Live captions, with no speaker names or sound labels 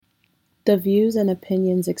The views and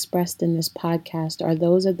opinions expressed in this podcast are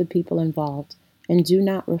those of the people involved and do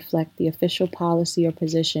not reflect the official policy or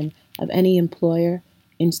position of any employer,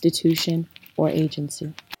 institution, or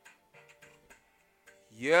agency.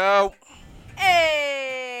 Yo,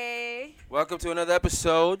 Hey! welcome to another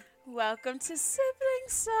episode. Welcome to Sibling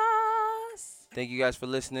Sauce. Thank you guys for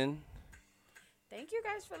listening. Thank you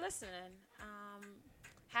guys for listening.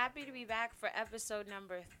 Happy to be back for episode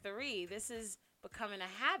number 3. This is becoming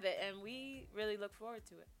a habit, and we really look forward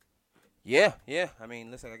to it. Yeah. I mean,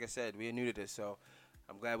 listen, like I said, we're new to this, so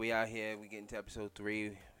I'm glad we out here. We get into episode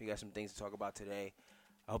 3. We got some things to talk about today.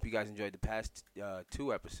 I hope you guys enjoyed the past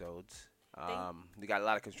 2 episodes. We got a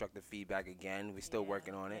lot of constructive feedback again. We're still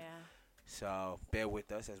working on it. Yeah. So bear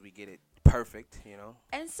with us as we get it perfect,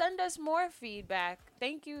 And send us more feedback.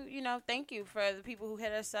 Thank you, thank you for the people who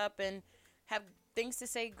hit us up and have things to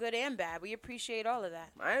say, good and bad. We appreciate all of that.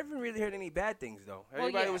 I haven't really heard any bad things, though.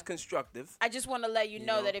 Everybody was constructive. I just want to let you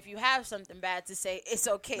know that if you have something bad to say, it's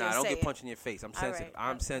okay to say it. Nah, don't get punched in your face. I'm sensitive. Right.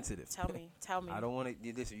 I'm sensitive. Tell me. I don't want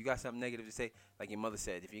to. Listen, you got something negative to say, like your mother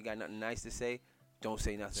said. If you got nothing nice to say, don't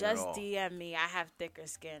say nothing at all. Just DM me. I have thicker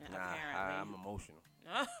skin, apparently. I'm emotional.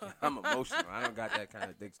 I'm emotional. I don't got that kind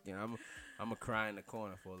of thick skin. I'm going to cry in the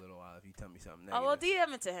corner for a little while if you tell me something negative. Oh, well,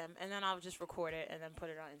 DM it to him, and then I'll just record it and then put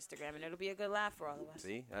it on Instagram, and it'll be a good laugh for all of us.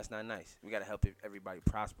 See? That's not nice. We got to help everybody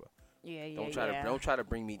prosper. Yeah. Don't try to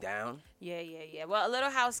bring me down. Yeah. Well, a little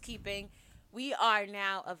housekeeping. We are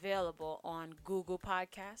now available on Google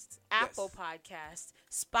Podcasts, Apple Podcasts,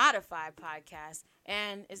 Spotify Podcasts,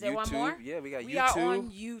 and is there YouTube, one more? Yeah, we got YouTube. We are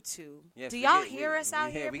on YouTube. Yes, do y'all hear us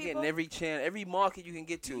out here, we people? getting every channel, every market you can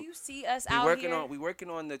get to. Do you see us out here? We working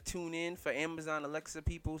on the tune in for Amazon Alexa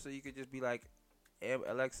people, so you could just be like,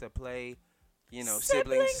 Alexa, play,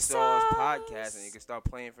 Sibling Sauce podcast, and you can start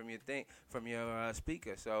playing from your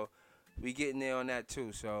speaker. So we getting there on that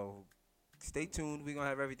too. So stay tuned. We're gonna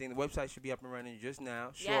have everything. The website should be up and running just now,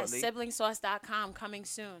 shortly. Yes, siblingsauce.com coming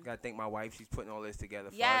soon. Gotta thank my wife. She's putting all this together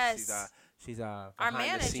for yes. us. She's our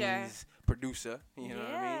manager, the-scenes producer. You know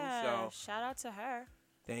what I mean? So shout out to her.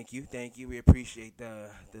 Thank you. We appreciate the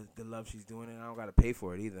love she's doing, and I don't gotta pay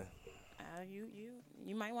for it either.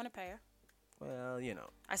 You might want to pay her. Well,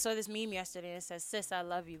 I saw this meme yesterday and it says, "Sis, I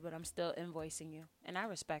love you, but I'm still invoicing you," and I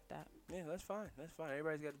respect that. Yeah, that's fine.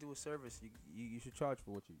 Everybody's got to do a service. You should charge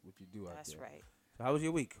for what you do out there. That's right. So how was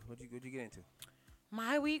your week? What'd you get into?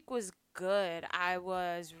 My week was good. I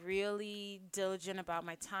was really diligent about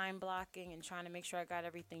my time blocking and trying to make sure I got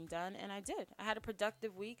everything done, and I did. I had a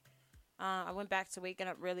productive week. I went back to waking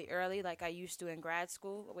up really early like I used to in grad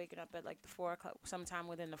school, waking up at like the 4 o'clock, sometime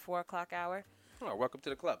within the 4 o'clock hour. Oh, welcome to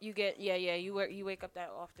the club. You get, you wake up that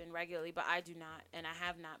often regularly, but I do not, and I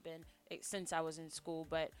have not been since I was in school.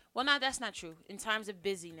 But, well, no, that's not true. In times of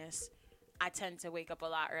busyness, I tend to wake up a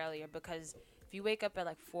lot earlier because if you wake up at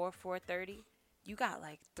like 4:30, you got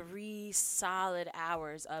like 3 solid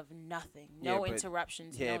hours of nothing, no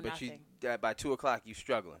interruptions, no nothing. Yeah, but by 2 o'clock, you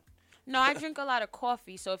struggling. No, I drink a lot of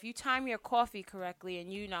coffee, so if you time your coffee correctly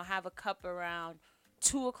and have a cup around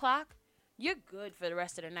 2 o'clock, you're good for the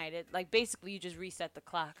rest of the night. Basically, you just reset the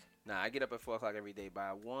clock. Nah, I get up at 4 o'clock every day. By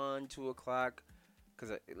 1, 2 o'clock,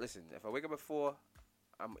 because, listen, if I wake up at 4,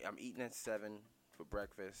 I'm eating at 7 for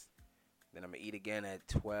breakfast. Then I'm going to eat again at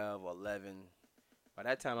 12 or 11. By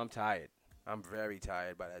that time, I'm tired. I'm very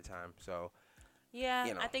tired by that time. So,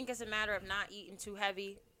 yeah, I think it's a matter of not eating too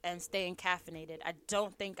heavy and staying caffeinated. I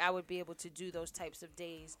don't think I would be able to do those types of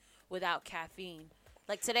days without caffeine.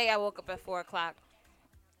 Like today, I woke up at 4 o'clock.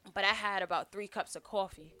 But I had about 3 cups of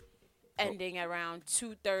coffee, ending around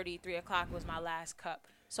 2:30, 3 o'clock was my last cup.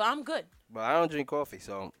 So I'm good. Well, I don't drink coffee,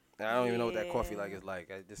 so I don't even know what that coffee is like.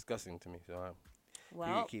 It's disgusting to me, so you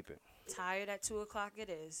can keep it. Tired at 2 o'clock it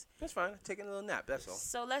is. That's fine. Taking a little nap, that's all.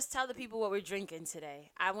 So let's tell the people what we're drinking today.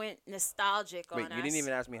 I went nostalgic on us. Wait, you didn't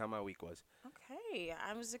even ask me how my week was. Okay,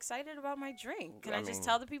 I was excited about my drink. Can I just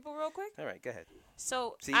tell the people real quick? All right, go ahead.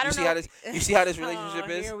 So, I don't know. You see how this relationship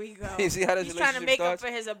is? Here we go. You see how this He's relationship trying to make starts? up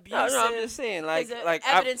for his abuse. No, I'm just saying,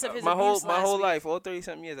 evidence of his abuse my whole week. life, all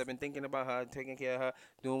 30-something years, I've been thinking about her, taking care of her,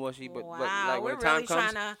 doing what she. But when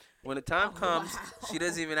the time comes, she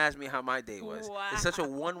doesn't even ask me how my day was. Wow. It's such a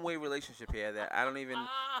one-way relationship here that I don't even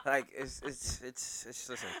It's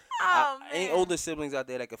listen. Any older siblings out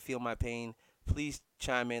there that can feel my pain, please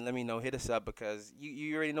chime in. Let me know. Hit us up because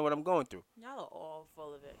you already know what I'm going through. Y'all are all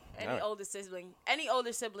full of it. Any older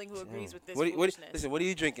sibling who agrees with this What foolishness. are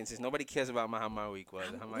you drinking? Since nobody cares about how my week was.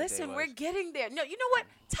 How my day was. We're getting there. No, you know what?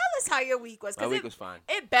 Tell us how your week was. My week was fine.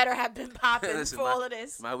 It better have been popping for all of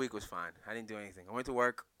this. My week was fine. I didn't do anything. I went to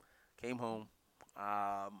work, came home.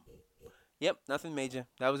 Yep, nothing major.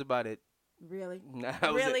 That was about it. Really? That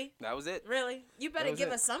was Really? it. That was it. Really? You better give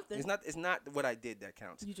us something. It's not what I did that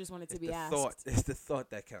counts. You just wanted to It's be the asked. thought. It's the thought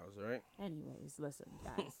that counts, all right? Anyways, listen,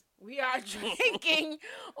 guys. We are drinking.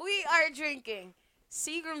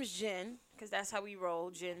 Seagram's gin, because that's how we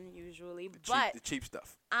roll gin usually. The cheap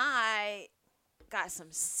stuff. I got some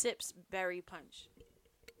Ssips Berry Punch.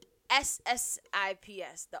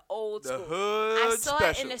 SSIPS, the old school. Hood I saw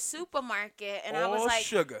special. it in the supermarket, and I All was like,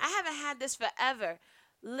 sugar. I haven't had this forever.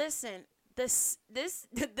 Listen,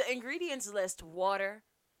 the ingredients list: water,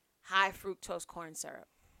 high fructose corn syrup.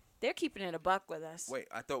 They're keeping it a buck with us. Wait,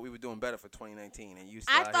 I thought we were doing better for 2019, and you.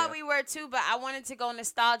 I thought we were too, but I wanted to go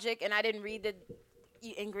nostalgic, and I didn't read the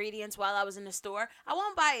ingredients while I was in the store. I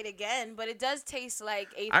won't buy it again, but it does taste like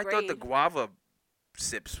eighth grade. I thought the guava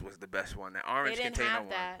Sips was the best one. The orange They didn't container have one.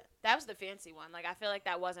 that. That was the fancy one. Like, I feel like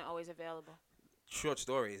that wasn't always available. Short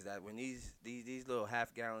story is that when these little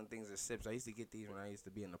half-gallon things of Sips, I used to get these when I used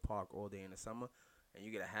to be in the park all day in the summer, and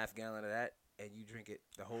you get a half-gallon of that, and you drink it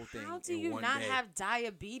the whole thing in one day. How do you not have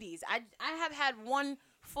diabetes? I have had one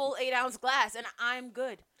full 8-ounce glass, and I'm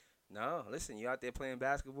good. No, listen, you out there playing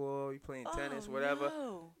basketball, you playing tennis, whatever,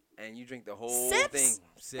 no. and you drink the whole Sips? thing.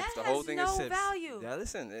 Sips, That the whole has thing no of Sips. value. Yeah,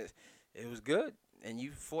 listen, it was good. And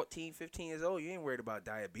you 14, 15 years old, you ain't worried about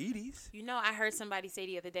diabetes. You know, I heard somebody say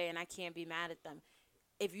the other day, and I can't be mad at them.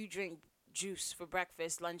 If you drink juice for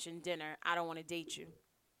breakfast, lunch, and dinner, I don't want to date you.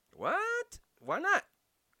 What? Why not?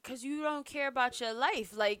 Because you don't care about your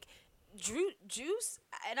life. Like, juice,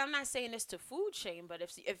 and I'm not saying this to food shame, but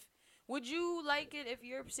if would you like it if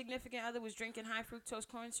your significant other was drinking high fructose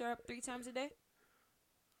corn syrup 3 times a day?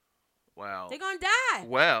 Well, They're going to die.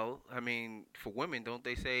 Well, I mean, for women, don't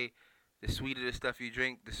they say the sweeter the stuff you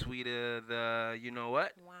drink, the sweeter the you know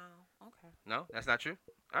what? Wow. Okay. No, that's not true.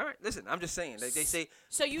 All right, listen, I'm just saying. They say.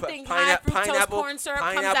 So you think pine- high fructose pineapple- corn syrup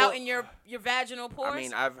comes pineapple- out in your vaginal pores? I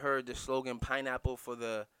mean, I've heard the slogan "pineapple for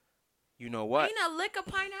the, you know what." Ain't a lick of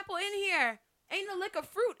pineapple in here. Ain't a lick of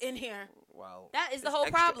fruit in here. Well, That is the it's whole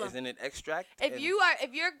problem. Isn't it extract? If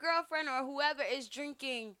your girlfriend or whoever is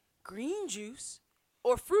drinking green juice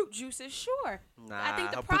or fruit juices, sure. Nah, I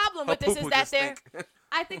think the her problem her with this poo-poo is that just they're. stink.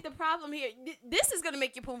 I think the problem here. This is gonna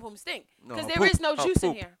make your poom poom stink No, because her there is poop- no her juice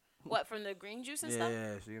in poop. here. What, from the green juice and stuff?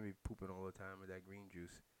 Yeah, she's gonna be pooping all the time with that green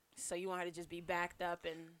juice. So you want her to just be backed up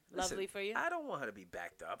and Listen, lovely for you? I don't want her to be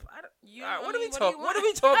backed up. All You- right, I what are we mean, what do you talking? What are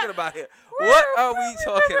want? we talking about here? What are we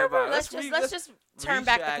talking about? Let's just turn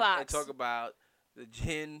back the retract clocks. and talk about the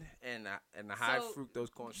gin and the high So,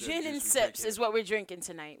 fructose corn syrup. Gin and juice we Sips drinking. is what we're drinking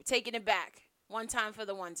tonight. We're taking it back. One time for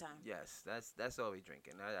the one time. Yes, that's all we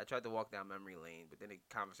drinking. I tried to walk down memory lane, but then the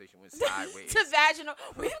conversation went sideways. To vaginal.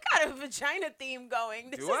 We've got a vagina theme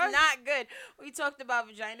going. This Do is I? not good. We talked about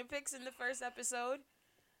vagina pics in the first episode.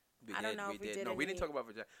 I don't know if we did No, we didn't any- talk about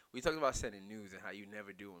vagina. We talked about sending news and how you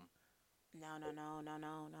never do them.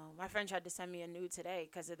 No. My friend tried to send me a nude today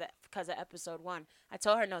because of episode 1. I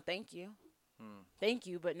told her no, thank you. Thank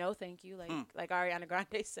you, but no, thank you. Like Ariana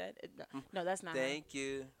Grande said. No, that's not. Thank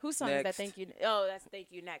you. Whose song is that? Next. Thank you. Oh, that's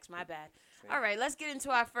Thank You Next. My bad. Yeah. All right, let's get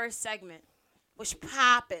into our first segment. What's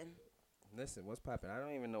poppin'? Listen, what's popping? I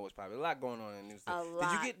don't even know what's popping. A lot going on in the news. A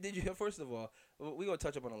lot. Did you first of all, we're going to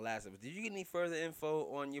touch up on the last episode. Did you get any further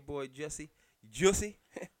info on your boy Jussie?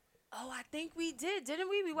 Oh, I think we did, didn't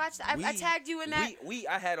we? We watched. I tagged you in that.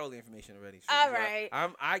 I had all the information already. All right.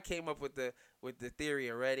 I came up with the theory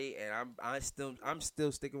already, and I'm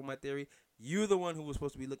still sticking with my theory. You're the one who was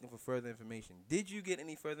supposed to be looking for further information. Did you get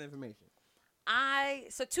any further information?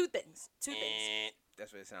 So two things.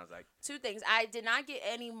 That's what it sounds like. 2 things. I did not get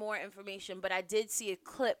any more information, but I did see a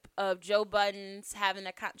clip of Joe Budden's having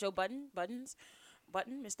a Joe Budden, Mr.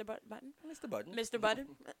 Budden. Mr. Budden.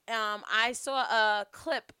 I saw a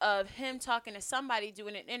clip of him talking to somebody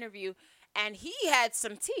doing an interview, and he had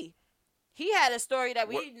some tea. He had a story that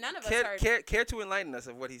none of us heard. Care to enlighten us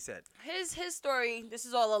of what he said? His story, this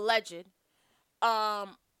is all alleged,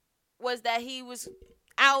 was that he was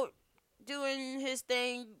out doing his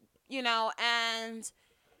thing, and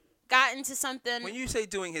got into something. When you say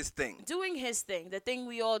doing his thing, the thing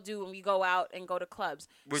we all do when we go out and go to clubs.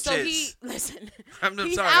 Which so is, listen. I'm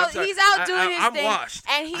he's sorry. He's out doing his I'm thing. washed.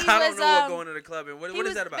 And he I don't was know what going to the club and what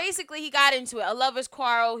is that about? Basically, he got into it. A lover's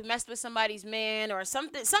quarrel. He messed with somebody's man or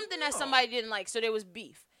something that somebody didn't like. So there was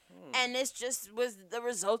beef, and this just was the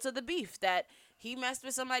result of the beef that. He messed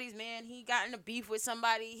with somebody's man. He got in a beef with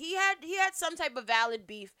somebody. He had some type of valid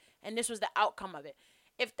beef, and this was the outcome of it.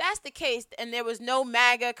 If that's the case, and there was no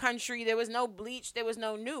MAGA country, there was no bleach, there was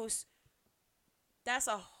no noose, that's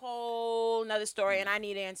a whole nother story, and I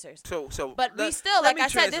need answers. But we still, like I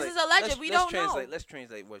said, this is alleged. We don't know. Let's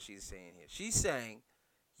translate what she's saying here. She's saying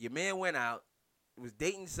your man went out was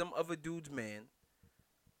dating some other dude's man,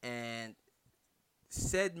 and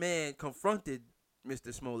said man confronted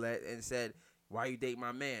Mr. Smollett and said, "Why you date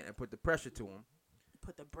my man?" and put the pressure to him.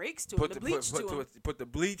 Put the brakes to him, the bleach to him. Put the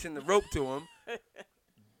bleach and the rope to him.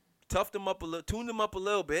 Toughed him up a little, tuned him up a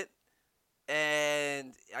little bit,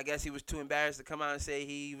 and I guess he was too embarrassed to come out and say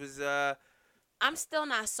he was. I'm still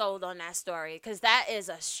not sold on that story because that is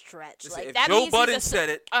a stretch. Listen, if that Joe means Budden said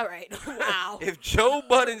it, all right, wow. If Joe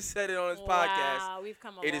Budden said it on his podcast, wow, we've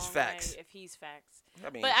come a it long is facts. way if he's facts. I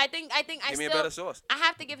mean, but I think give me a better source. I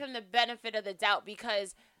have to give him the benefit of the doubt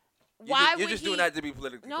because You're just doing that to be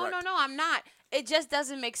politically correct. No, I'm not. It just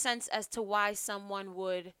doesn't make sense as to why someone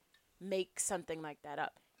would make something like that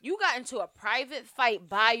up. You got into a private fight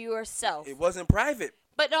by yourself. It wasn't private.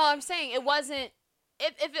 But no, I'm saying it wasn't.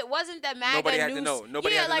 If it wasn't that MAGA Nobody had news, to know.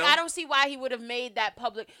 Nobody had to know. I don't see why he would have made that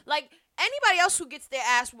public. Like anybody else who gets their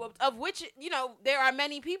ass whooped, of which there are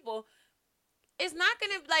many people, is not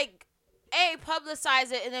gonna like A,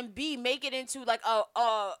 publicize it and then B, make it into like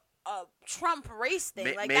a Trump race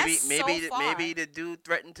thing. Maybe the dude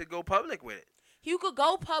threatened to go public with it. You could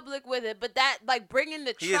go public with it, but that like bringing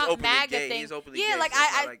the Trump MAGA thing. He is openly yeah, gay, like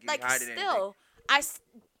so like still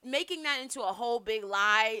making that into a whole big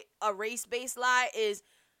lie, a race-based lie, is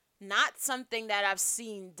not something that I've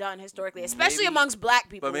seen done historically, especially amongst black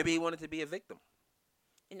people. But maybe he wanted to be a victim.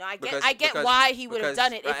 I get why he would have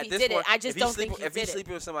done it if he did it. I just don't think he did it. If he's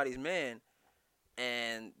sleeping with somebody's man,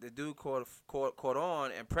 and the dude caught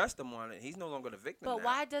on and pressed him on it, he's no longer the victim. But now.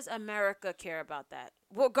 why does America care about that?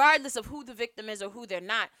 Regardless of who the victim is or who they're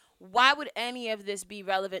not, why would any of this be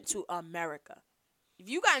relevant to America? If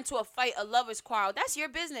you got into a fight, a lover's quarrel, that's your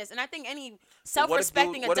business. And I think any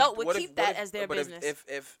self-respecting adult would keep that as their business.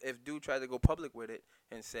 If dude tried to go public with it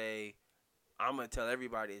and say, I'm going to tell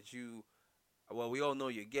everybody that we all know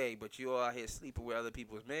you're gay, but you all out here sleeping with other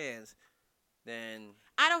people's mans, then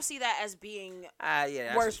I don't see that as being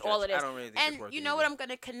worth all of this. I don't really think and it's worth you know what I'm going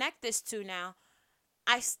to connect this to now?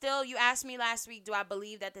 You asked me last week, do I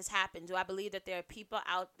believe that this happened? Do I believe that there are people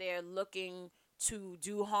out there looking to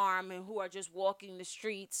do harm and who are just walking the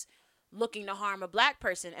streets looking to harm a black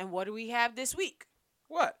person? And what do we have this week?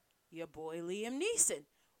 What? Your boy Liam Neeson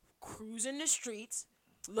cruising the streets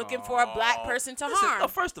looking for a black person to harm.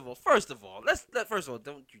 First of all,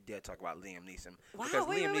 don't you dare talk about Liam Neeson. Wow,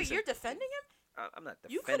 wait, you're defending him? I'm not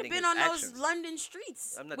defending. You could have been on those London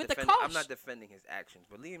streets with the coach. I'm not defending his actions,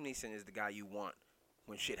 but Liam Neeson is the guy you want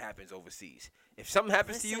when shit happens overseas. If something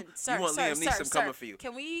happens to you, you want Liam Neeson coming for you.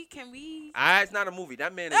 Can we? It's not a movie.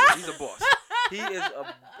 That man he's a boss.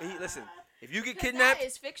 Listen, if you get kidnapped, that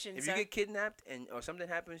is fiction. If you get kidnapped or something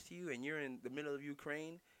happens to you and you're in the middle of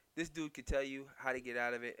Ukraine, this dude could tell you how to get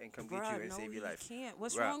out of it and come get you and save your life. Can't.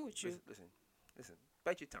 What's wrong with you? Listen.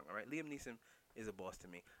 Bite your tongue, all right? Liam Neeson is a boss to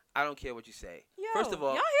me. I don't care what you say. Yo, First of all,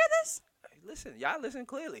 y'all hear this? Listen, y'all listen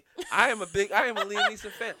clearly. I am a Liam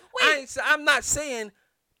Neeson fan. I'm not saying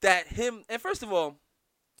that him. And first of all,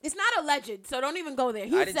 it's not alleged, so don't even go there.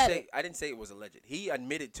 I didn't say it was alleged. He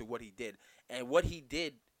admitted to what he did, and what he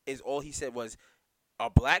did is all he said was a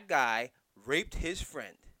black guy raped his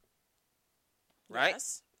friend. Right?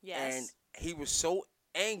 Yes. And he was so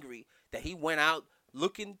angry that he went out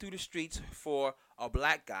looking through the streets for a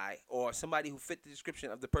black guy or somebody who fit the description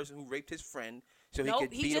of the person who raped his friend, so he could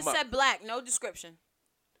beat him up. He just said black, no description.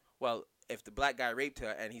 Well, if the black guy raped her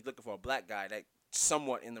and he's looking for a black guy, that's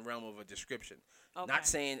somewhat in the realm of a description. Okay. Not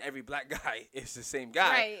saying every black guy is the same guy.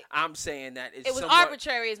 Right. I'm saying that it was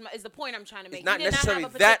arbitrary is the point I'm trying to make. It's not necessarily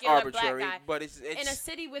that arbitrary, but it's in a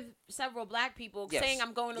city with several black people saying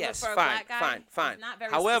I'm going to look for a black guy. Fine. Not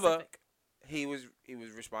very However, specific. he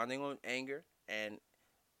was responding on anger and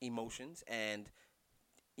emotions and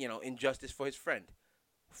injustice for his friend.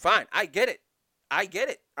 Fine, I get it.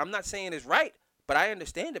 I'm not saying it's right, but I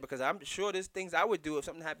understand it because I'm sure there's things I would do if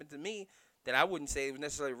something happened to me that I wouldn't say was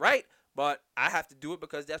necessarily right, but I have to do it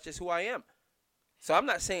because that's just who I am. So I'm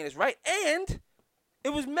not saying it's right, and it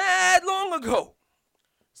was mad long ago.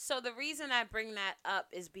 So the reason I bring that up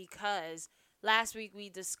is because last week we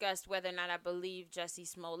discussed whether or not I believe Jussie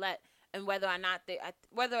Smollett and whether or not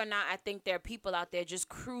I think there are people out there just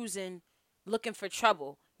cruising looking for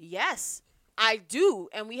trouble. Yes, I do,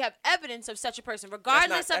 and we have evidence of such a person,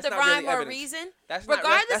 regardless of the rhyme or reason.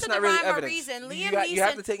 Regardless of the rhyme or reason, Liam Neeson. You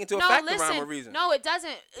have to take into effect the rhyme or reason. No, it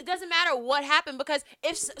doesn't. It doesn't matter what happened because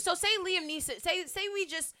say Liam Neeson. Say we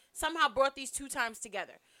just somehow brought these two times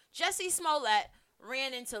together. Jussie Smollett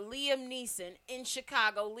ran into Liam Neeson in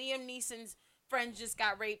Chicago. Liam Neeson's friend just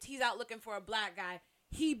got raped. He's out looking for a black guy.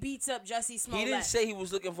 he beats up Jussie Smollett. He didn't say he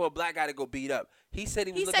was looking for a black guy to go beat up. He said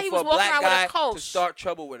he was He said looking he for was a walking black around with a guy coach. to start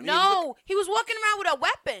trouble with him. No, he was walking around with a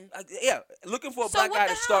weapon. Yeah, looking for a So black what guy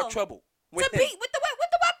the to start hell? trouble To with him. beat with the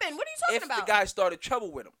weapon. What are you talking If about? the guy started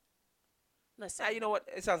trouble with him. Listen. You know what?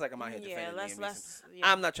 It sounds like I'm out here defending Liam Neeson. let's.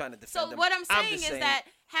 I'm not trying to defend So him. what I'm I'm saying just is that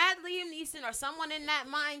had Liam Neeson or someone in that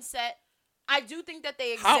mindset, I do think that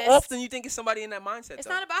they exist. How often you think it's somebody in that mindset? It's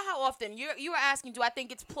though? not about how often. You were asking, do I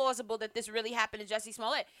think it's plausible that this really happened to Jussie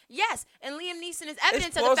Smollett? Yes, and Liam Neeson is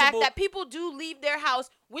evidence of the fact that people do leave their house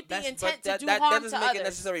with the intent to do harm to others. That doesn't make it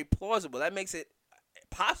necessarily plausible. That makes it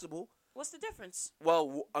possible. What's the difference?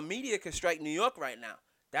 Well, a media could strike New York right now.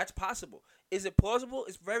 That's possible. Is it plausible?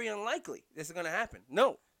 It's very unlikely this is going to happen.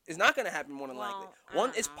 No, it's not going to happen more than likely.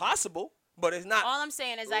 It's possible. But it's not. All I'm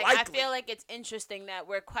saying is, like, I feel like it's interesting that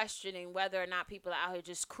we're questioning whether or not people are out here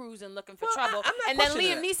just cruising looking for trouble. I'm not and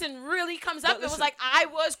then Liam Neeson really comes up and was like, I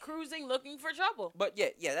was cruising looking for trouble. But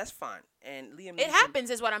yeah, that's fine. And Liam Neeson. It happens,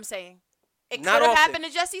 is what I'm saying. It could have happened to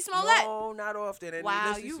Jussie Smollett. No, not often. And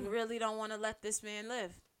wow, you really don't want to let this man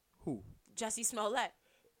live. Who? Jussie Smollett.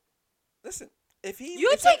 Listen, if he.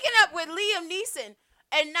 You taking up with Liam Neeson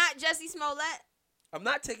and not Jussie Smollett? I'm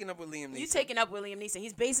not taking up with Liam Neeson. You taking up with Liam Neeson.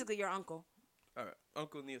 He's basically your uncle. All right,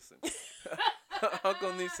 Uncle Neeson.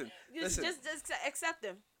 Uncle Neeson. Listen. Just accept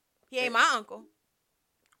him. He ain't my uncle.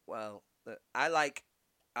 Well, I like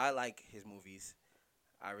his movies.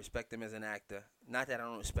 I respect him as an actor. Not that I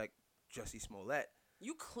don't respect Jussie Smollett.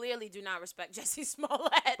 You clearly do not respect Jussie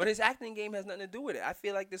Smollett. But his acting game has nothing to do with it. I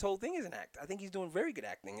feel like this whole thing is an act. I think he's doing very good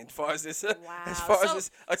acting as far as this. Wow. As far as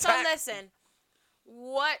this attack. So listen.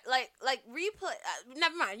 What like replay?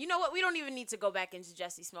 Never mind. You know what? We don't even need to go back into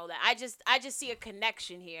Jussie Smollett. I just see a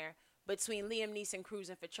connection here between Liam Neeson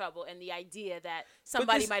cruising for trouble and the idea that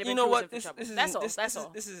somebody might have been cruising for trouble. That's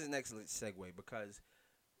all. This is an excellent segue because,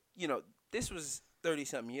 this was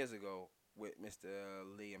 30-something years ago with Mr.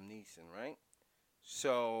 Liam Neeson, right?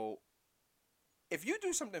 So, if you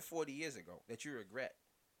do something 40 years ago that you regret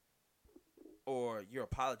or you're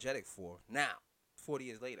apologetic for now, 40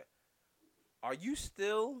 years later,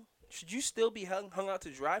 should you still be hung out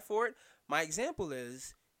to dry for it? My example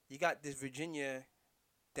is, you got this Virginia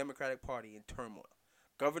Democratic Party in turmoil.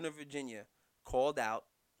 Governor of Virginia called out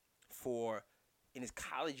in his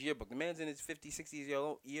college yearbook. The man's in his 50, 60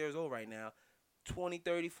 years old right now. 20,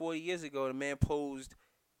 30, 40 years ago, the man posed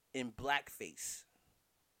in blackface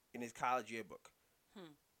in his college yearbook.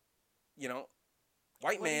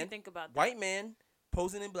 White man. Do you think about that? White man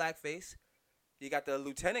posing in blackface. You got the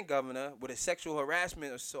lieutenant governor with a sexual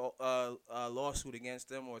harassment assault, lawsuit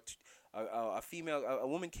against him, or a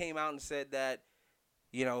woman came out and said that,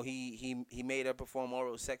 he made her perform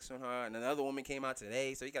oral sex on her, and another woman came out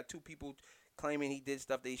today. So you got two people claiming he did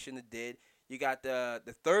stuff that he shouldn't have did. You got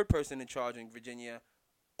the third person in charge in Virginia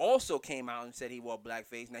also came out and said he wore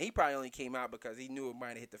blackface. Now, he probably only came out because he knew it might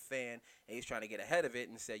have hit the fan, and he's trying to get ahead of it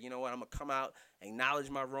and said, you know what, I'm going to come out, acknowledge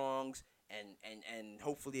my wrongs, and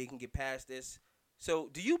hopefully he can get past this. So,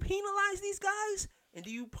 do you penalize these guys? And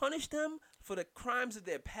do you punish them for the crimes of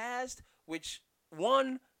their past, which,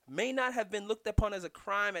 one, may not have been looked upon as a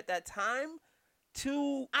crime at that time,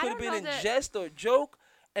 two, could have been in jest or joke,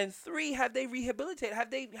 and three, have they rehabilitated?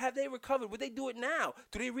 Have they recovered? Would they do it now?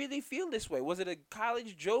 Do they really feel this way? Was it a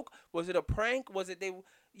college joke? Was it a prank? Was it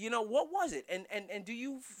what was it? And do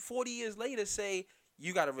you 40 years later say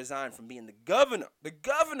you got to resign from being the governor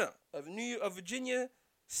of Virginia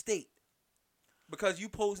State because you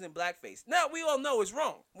posed in blackface? Now, we all know it's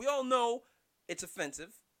wrong. We all know it's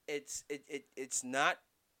offensive. It's not,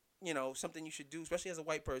 something you should do, especially as a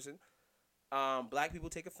white person. Black people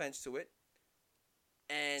take offense to it.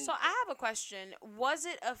 And so I have a question. Was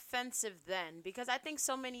it offensive then? Because I think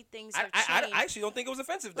so many things have changed. I actually don't think it was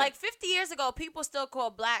offensive then. Like 50 years ago, people still call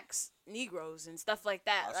blacks Negroes and stuff like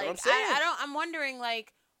that. That's what I'm saying. I'm wondering,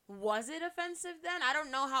 was it offensive then? I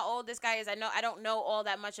don't know how old this guy is. I don't know all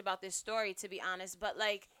that much about this story, to be honest. But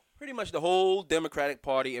pretty much the whole Democratic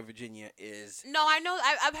Party of Virginia is. No, I know.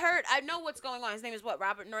 I know what's going on. His name is what?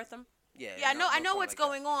 Robert Northam. Yeah, I know what's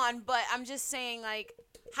going on, but I'm just saying,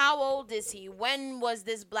 how old is he? When was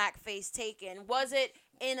this blackface taken? Was it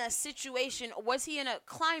in a situation, was he in a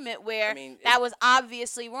climate where that was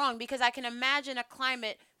obviously wrong? Because I can imagine a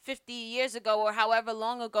climate 50 years ago or however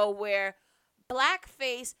long ago where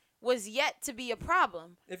blackface was yet to be a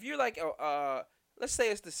problem. If you're let's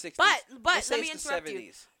say it's the 60s. But let me interrupt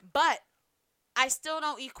you. But I still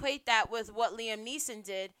don't equate that with what Liam Neeson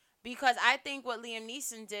did. Because I think what Liam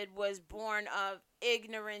Neeson did was born of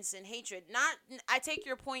ignorance and hatred. I take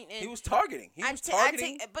your point in. He was targeting.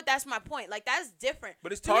 But that's my point. Like, that's different.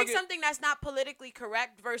 But it's to make something that's not politically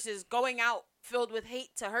correct versus going out filled with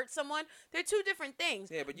hate to hurt someone, they're two different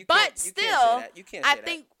things. Yeah, but you can't say that. You can't I say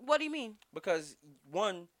think, what do you mean? Because,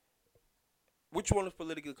 one, which one is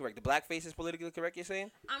politically correct? The blackface is politically correct, you're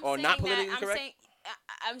saying? Not politically correct?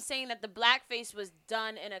 I'm saying that the blackface was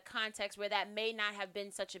done in a context where that may not have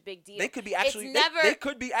been such a big deal. They could be actually they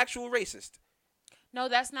could be actual racist. No,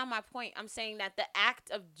 that's not my point. I'm saying that the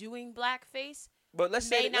act of doing blackface. But let's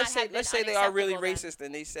say they are really racist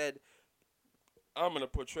and they said, I'm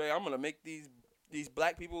gonna make these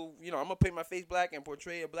black people, I'm gonna paint my face black and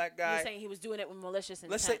portray a black guy. You're saying he was doing it with malicious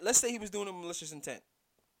intent. Let's say he was doing it with malicious intent.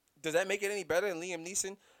 Does that make it any better than Liam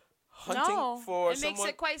Neeson hunting for someone? It makes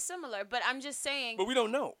it quite similar. But I'm just saying. But we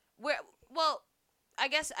don't know. I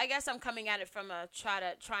guess I'm coming at it from a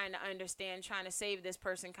trying to understand, trying to save this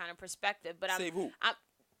person kind of perspective. But save who?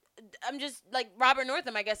 I'm just like Robert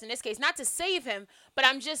Northam, I guess in this case, not to save him, but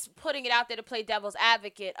I'm just putting it out there to play devil's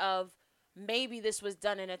advocate of maybe this was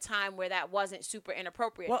done in a time where that wasn't super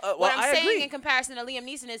inappropriate. What I'm saying agree. In comparison to Liam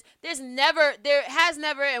Neeson is there has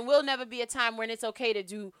never and will never be a time when it's okay to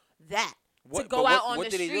do that. To go out on the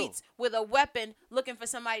streets with a weapon looking for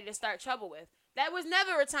somebody to start trouble with. That was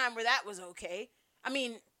never a time where that was okay. I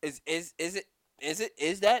mean, is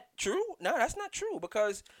that true? No, that's not true.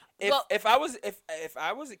 Because if I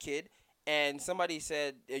was a kid and somebody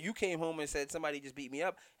said, you came home and said somebody just beat me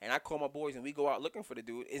up, and I call my boys and we go out looking for the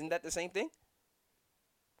dude, isn't that the same thing?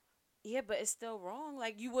 Yeah, but it's still wrong.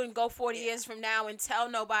 Like, you wouldn't go 40 years from now and tell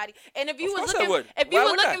nobody. And if you were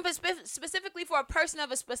looking for specifically for a person of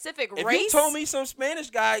a specific race. If you told me some Spanish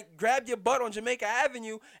guy grabbed your butt on Jamaica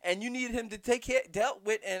Avenue and you needed him to dealt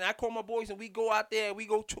with, and I call my boys and we go out there and we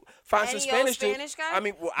go find some Spanish dude. Guy? I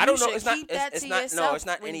mean, I don't know. It's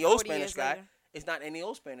not any old Spanish guy. It's not any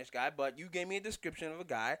old Spanish guy. But you gave me a description of a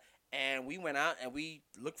guy. And we went out and we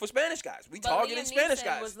looked for Spanish guys. We targeted Spanish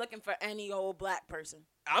guys. Was looking for any old black person.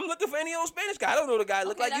 I'm looking for any old Spanish guy. I don't know the guy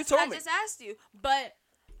look like you told me. I just asked you, but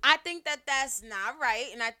I think that that's not right,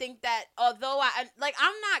 and I think that although I'm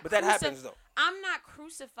not. But that happens though. I'm not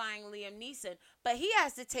crucifying Liam Neeson, but he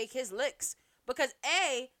has to take his licks because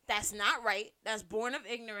A, that's not right. That's born of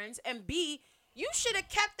ignorance, and B, you should have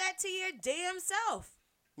kept that to your damn self.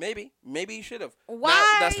 Maybe you should have.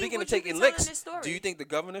 Why? Now speaking of taking licks, do you think the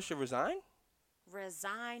governor should resign?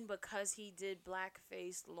 Resign because he did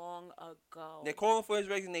blackface long ago. They're calling for his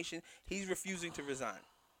resignation. He's refusing to resign.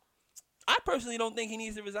 I personally don't think he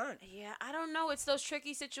needs to resign. Yeah, I don't know. It's those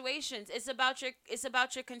tricky situations. It's about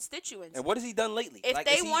your constituents. And what has he done lately? If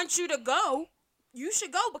they want you to go, you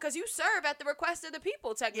should go because you serve at the request of the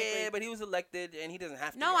people, technically. Yeah, but he was elected and he doesn't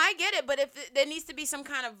have to. No, I get it, but if there needs to be some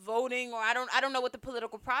kind of voting, or I don't know what the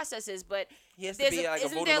political process is, but he has to be like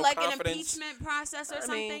isn't there like an impeachment process or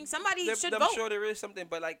something? Somebody should vote. I'm sure there is something,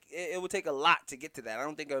 but like it would take a lot to get to that. I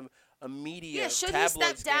don't think a media. Yeah, should he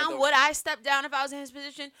step down? Would I step down if I was in his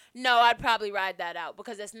position? No, I'd probably ride that out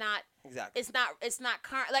because it's not exactly. It's not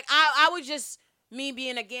current. Like I would just, me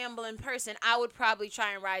being a gambling person, I would probably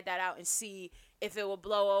try and ride that out and see if it will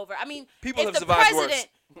blow over. I mean, people have survived worse.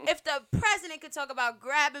 If the president could talk about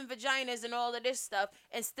grabbing vaginas and all of this stuff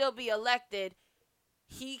and still be elected,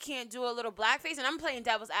 he can't do a little blackface. And I'm playing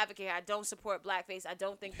devil's advocate. I don't support blackface. I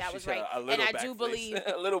don't think that was right. And I do believe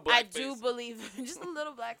a little blackface. I do believe just a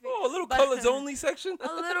little blackface. Oh, a little colors only section.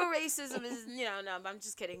 A little racism is, no, I'm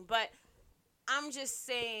just kidding. But I'm just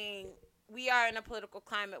saying we are in a political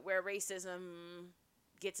climate where racism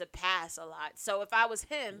gets a pass a lot. So if I was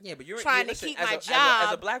him, trying to keep my job,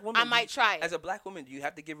 as a black woman, I might try it. As a black woman, do you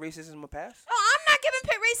have to give racism a pass? Oh, I'm not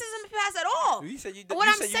giving racism a pass at all. You said you. What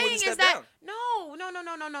you I'm said saying you is that down.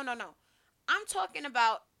 No. I'm talking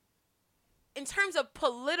about in terms of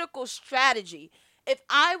political strategy. If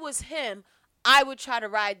I was him, I would try to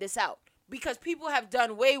ride this out because people have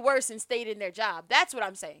done way worse and stayed in their job. That's what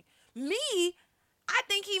I'm saying. Me, I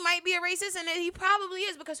think he might be a racist, and he probably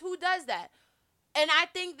is because who does that? And I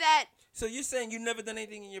think that... So you're saying you've never done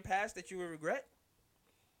anything in your past that you would regret?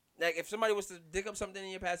 Like, if somebody was to dig up something in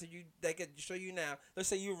your past that they could show you now, let's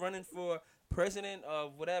say you're running for president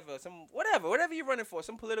of whatever you're running for,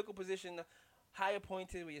 some political position, high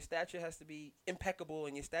appointed, where your stature has to be impeccable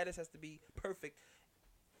and your status has to be perfect.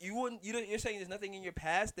 You're saying there's nothing in your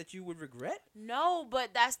past that you would regret? No, but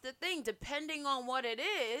that's the thing. Depending on what it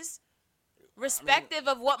is... Respective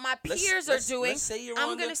of what my peers are doing,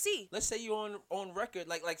 I'm going to see. Let's say you're on record,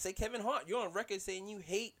 like say Kevin Hart, you're on record saying you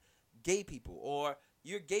hate gay people or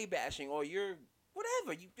you're gay bashing or you're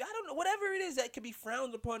whatever. I don't know, whatever it is that can be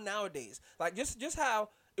frowned upon nowadays. Like just how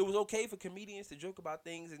it was okay for comedians to joke about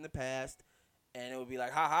things in the past, and it would be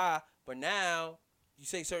like ha ha. But now you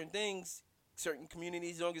say certain things, certain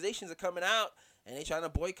communities and organizations are coming out and they trying to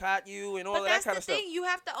boycott you and all of that kind of stuff. But that's the thing. You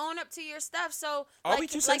have to own up to your stuff. So are we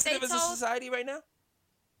too sensitive as a society right now?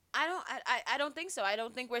 I don't think so. I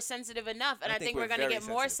don't think we're sensitive enough, and I think we're going to get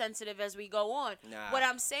more sensitive as we go on. Nah. What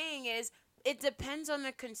I'm saying is, it depends on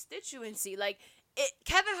the constituency. Like,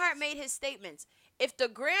 Kevin Hart made his statements. If the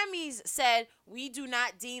Grammys said we do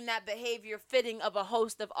not deem that behavior fitting of a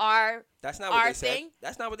host of our that's not what they thing, said.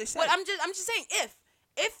 That's not what they said. But I'm just saying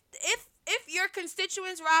if your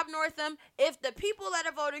constituents, Rob Northam, if the people that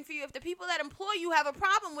are voting for you, if the people that employ you have a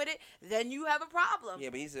problem with it, then you have a problem. Yeah,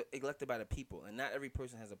 but he's elected by the people, and not every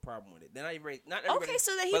person has a problem with it. They're not everybody. Okay,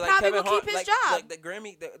 so then he probably will keep his job. Like the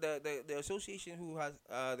Grammy, the association who has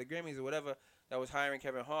the Grammys or whatever that was hiring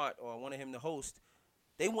Kevin Hart or wanted him to host,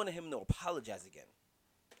 they wanted him to apologize again.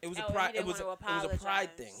 It was a pride. It was a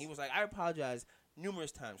pride thing. He was like, I apologize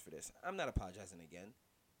numerous times for this. I'm not apologizing again.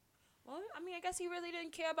 Well, I mean, I guess he really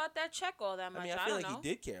didn't care about that check all that much. I mean, I feel like he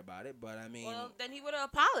did care about it, but I mean... Well, then he would have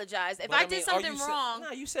apologized. If I did something wrong...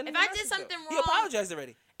 No, you said if I did something wrong... He apologized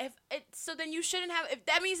already. So then you shouldn't have... If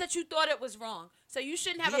that means that you thought it was wrong. So you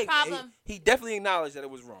shouldn't have a problem... He definitely acknowledged that it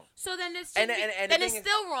was wrong. So then it's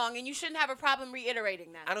still wrong, and you shouldn't have a problem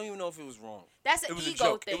reiterating that. I don't even know if it was wrong. That's an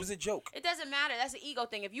ego thing. It was a joke. It doesn't matter. That's an ego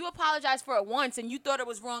thing. If you apologize for it once and you thought it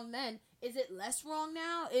was wrong then... Is it less wrong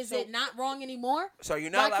now? Is it not wrong anymore? So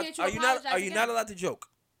you're not allowed, are you not allowed to joke?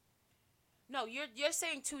 No, you're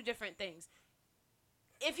saying two different things.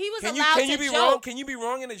 If he was allowed to joke, wrong? Can you be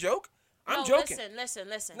wrong in a joke? I'm joking.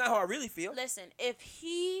 Listen. Not how I really feel. Listen, if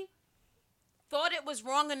he thought it was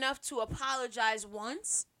wrong enough to apologize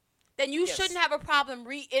once, then you shouldn't have a problem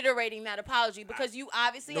reiterating that apology because you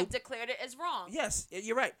obviously have declared it as wrong. Yes,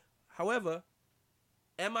 you're right. However,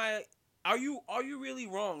 Are you really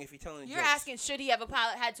wrong if you're telling You're asking, should he have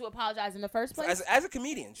had to apologize in the first place? As a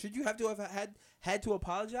comedian, should you have to have had to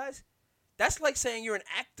apologize? That's like saying you're an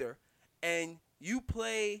actor and you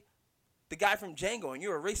play the guy from Django and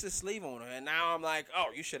you're a racist slave owner, and now I'm like,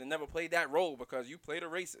 oh, you should have never played that role because you played a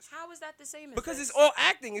racist. How is that the same as Because this? it's all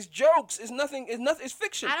acting. It's jokes. It's nothing. It's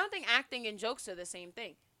fiction. I don't think acting and jokes are the same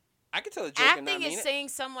thing. I can tell a joke and not mean it. Acting is saying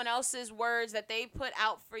someone else's words that they put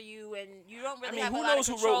out for you, and you don't really have a who lot knows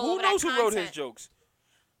of control who over knows that who wrote content. his jokes?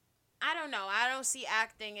 I don't know. I don't see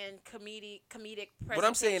acting and comedic presentations. What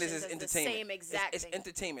I'm saying is as entertainment. The same exact it's thing.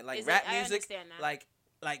 entertainment, like rap music, I understand that.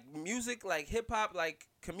 like music, like hip hop, like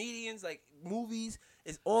comedians, like movies.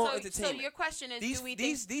 It's all entertainment. So your question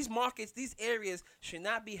is, these markets, these areas should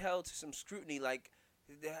not be held to some scrutiny, like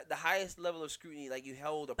the highest level of scrutiny, like you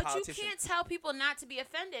held a politician. But you can't tell people not to be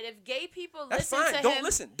offended. If gay people That's listen fine. to Don't him,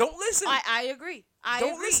 listen. Don't listen. I agree.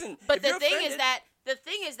 Don't listen. But If the you're thing offended,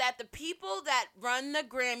 is that the people that run the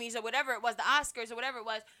Grammys or whatever it was, the Oscars or whatever it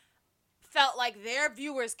was, felt like their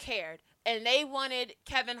viewers cared and they wanted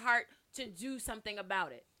Kevin Hart to do something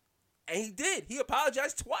about it. And he did. He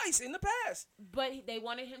apologized twice in the past. But they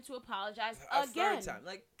wanted him to apologize again. Third time.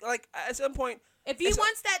 Like at some point. If he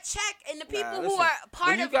wants that check and the people who are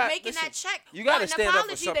part of making that check want an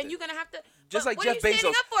apology, then you're going to have to. Just like Jeff Bezos.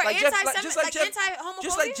 What are you standing up for?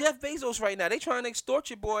 Just like Jeff Bezos right now. They trying to extort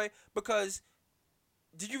your boy because.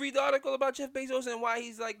 Did you read the article about Jeff Bezos and why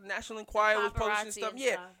he's like National Enquirer was publishing stuff?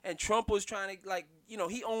 Yeah. And Trump was trying to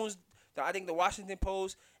he owns I think the Washington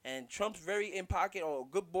Post, and Trump's very in pocket or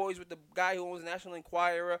good boys with the guy who owns National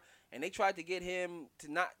Enquirer, and they tried to get him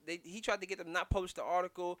to not. He tried to get them to not publish the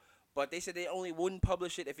article, but they said they only wouldn't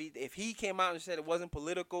publish it if he came out and said it wasn't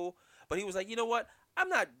political. But he was like, you know what? I'm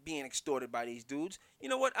not being extorted by these dudes. You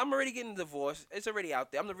know what? I'm already getting a divorce. It's already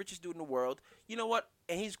out there. I'm the richest dude in the world. You know what?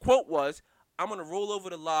 And his quote was, I'm gonna roll over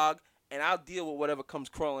the log and I'll deal with whatever comes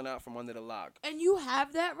crawling out from under the log. And you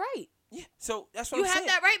have that right. Yeah, so that's what I'm saying.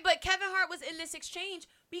 You have that right, but Kevin Hart was in this exchange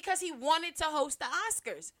because he wanted to host the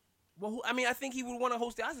Oscars. Well, I mean, I think he would want to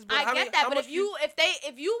host the Oscars. But I get that, but if you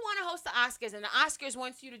want to host the Oscars and the Oscars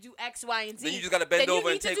wants you to do X, Y, and Z, then you just got to bend over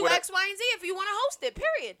and take you need to do X, Y, and Z if you want to host it.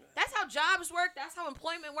 Period. That's how jobs work. That's how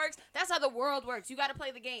employment works. That's how the world works. You got to play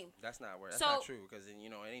the game. That's not not true because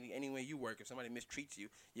anywhere you work, if somebody mistreats you,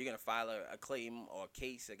 you're gonna file a claim or a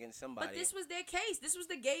case against somebody. But this was their case. This was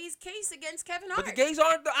the gays' case against Kevin Hart. But the gays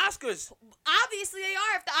aren't the Oscars. Obviously, they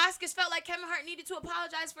are. If the Oscars felt like Kevin Hart needed to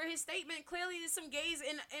apologize for his statement, clearly there's some gays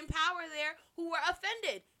in power there who were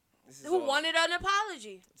offended, who wanted an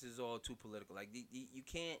apology. This is all too political. Like you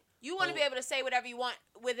can't. You want to be able to say whatever you want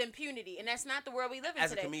with impunity, and that's not the world we live in today.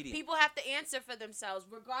 As a comedian, people have to answer for themselves,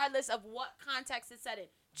 regardless of what context it's set in.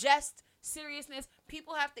 Jest, seriousness,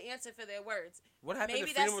 people have to answer for their words. What happened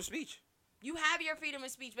Maybe to freedom of speech? You have your freedom of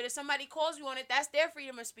speech, but if somebody calls you on it, that's their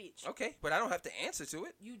freedom of speech. Okay, but I don't have to answer to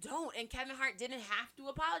it. You don't, and Kevin Hart didn't have to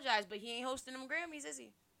apologize, but he ain't hosting them Grammys, is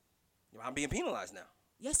he? I'm being penalized now.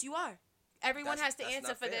 Yes, you are. Everyone has to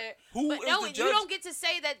answer for their. Who but is no, the judge? you don't get to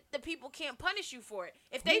say that the people can't punish you for it.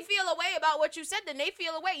 If they feel a way about what you said, then they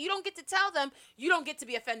feel a way. You don't get to tell them you don't get to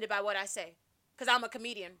be offended by what I say, because I'm a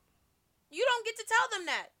comedian. You don't get to tell them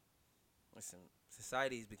that. Listen,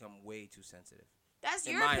 society's become way too sensitive. That's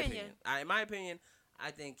your opinion. In my opinion,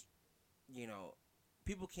 I think,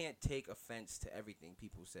 people can't take offense to everything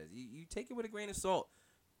people says. You take it with a grain of salt.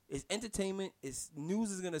 It's entertainment.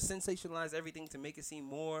 News is going to sensationalize everything to make it seem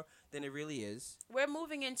more than it really is. We're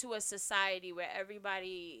moving into a society where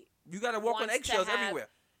everybody... You got to walk on eggshells everywhere.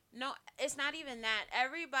 No, it's not even that.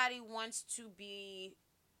 Everybody wants to be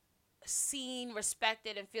seen,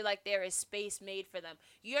 respected, and feel like there is space made for them.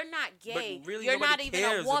 You're not gay. Really, you're not even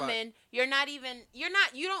a woman.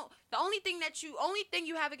 The only thing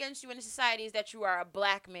you have against you in society is that you are a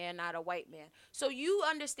black man, not a white man. So you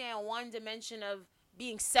understand one dimension of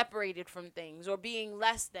being separated from things or being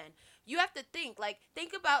less than. You have to think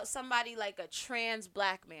about somebody like a trans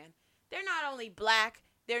black man. They're not only black,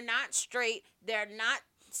 they're not straight, they're not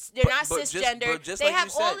cisgender. They have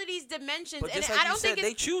all of these dimensions, and I don't think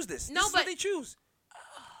they choose this. No, this is but what they choose.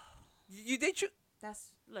 They choose.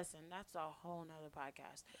 That's a whole nother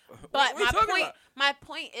podcast. But my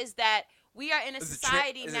point is that we are in a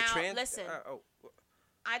society now. Listen.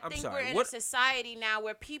 I think we're in a society now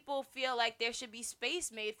where people feel like there should be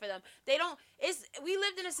space made for them. We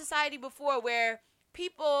lived in a society before where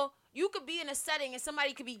you could be in a setting and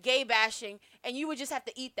somebody could be gay bashing and you would just have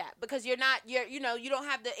to eat that because you don't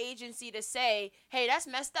have the agency to say, hey, that's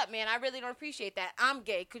messed up, man. I really don't appreciate that. I'm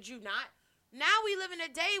gay. Could you not? Now we live in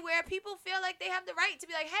a day where people feel like they have the right to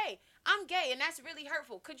be like, hey, I'm gay, and that's really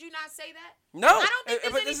hurtful. Could you not say that? No. I don't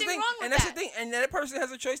think there's anything wrong with that. And that's the thing. And that person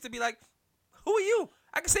has a choice to be like, who are you?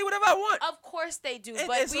 I can say whatever I want. Of course they do,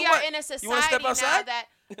 but we are in a society now that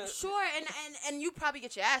sure, and you probably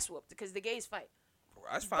get your ass whooped because the gays fight.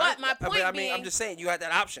 That's fine. But my point I'm just saying you had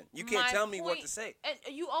that option. You can't tell me what to say. And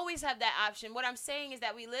you always have that option. What I'm saying is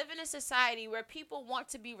that we live in a society where people want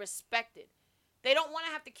to be respected. They don't want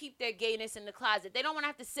to have to keep their gayness in the closet. They don't want to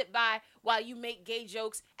have to sit by while you make gay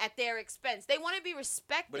jokes at their expense. They want to be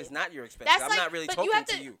respected. But it's not your expense. I'm not really talking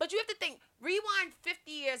to you. But you have to think. Rewind 50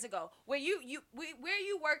 years ago, where you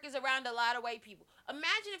work is around a lot of white people.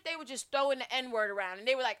 Imagine if they were just throwing the N-word around and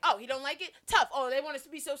they were like, "Oh, he don't like it? Tough. Oh, they want us to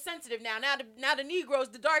be so sensitive now. Now the Negroes,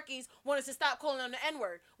 the darkies, want us to stop calling them the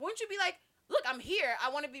N-word." Wouldn't you be like, "Look, I'm here. I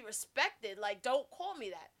want to be respected. Like, don't call me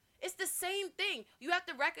that." It's the same thing. You have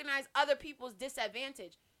to recognize other people's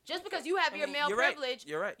disadvantage. Just because you have your male privilege,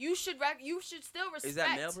 you're right. You should still respect. Is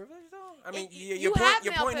that male privilege though? I mean, your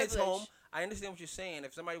point hits home. I understand what you're saying.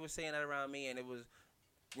 If somebody was saying that around me and it was,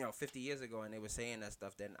 50 years ago and they were saying that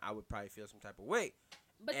stuff, then I would probably feel some type of way.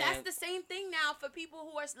 But that's the same thing now for people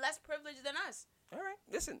who are less privileged than us. All right,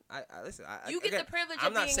 listen. You get the privilege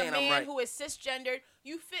of being a man who is cisgendered.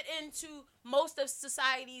 You fit into most of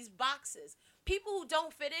society's boxes. People who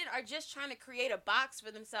don't fit in are just trying to create a box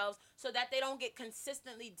for themselves so that they don't get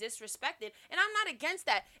consistently disrespected. And I'm not against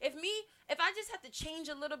that. If I just have to change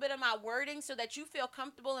a little bit of my wording so that you feel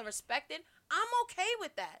comfortable and respected, I'm okay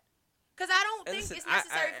with that. Because I don't think it's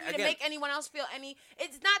necessary for me to make anyone else feel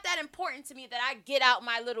it's not that important to me that I get out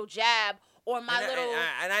my little jab or my little.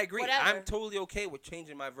 And I agree. Whatever. I'm totally okay with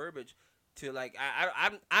changing my verbiage to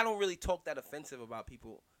I don't really talk that offensive about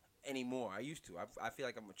people anymore. I used to. I feel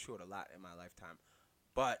like I've matured a lot in my lifetime.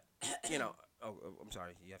 But, I'm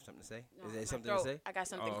sorry. You have something to say? No, Is there something throat. to say? I got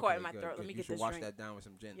something caught in my throat. Let me you get this wash drink. that down with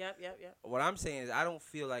some gin. Yep. What I'm saying is I don't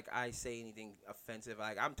feel like I say anything offensive.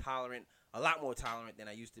 Like, I'm tolerant, a lot more tolerant than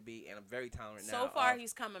I used to be, and I'm very tolerant now. So far,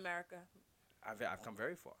 he's come, America. I've come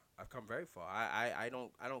very far. I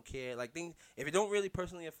don't care. Like, things, if it don't really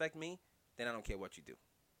personally affect me, then I don't care what you do.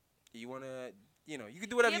 You want to... you can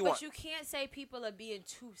do whatever you want. But you can't say people are being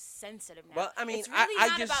too sensitive now. Well, I mean, it's really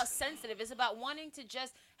not about sensitive. It's about wanting to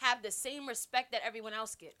just have the same respect that everyone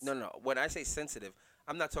else gets. No. When I say sensitive,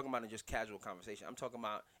 I'm not talking about in just casual conversation. I'm talking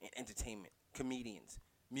about in entertainment, comedians,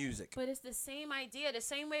 music. But it's the same idea. The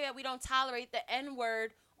same way that we don't tolerate the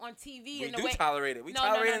N-word on TV. We do tolerate it. We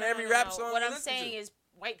tolerate it in every rap song. What I'm saying is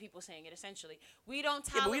white people saying it, essentially. We don't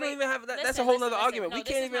tolerate... Yeah, but we don't even have that. That's a whole other argument. We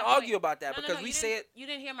can't even argue about that because we say it... You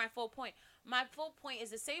didn't hear my full point. My full point is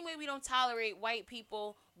the same way we don't tolerate white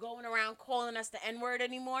people going around calling us the N-word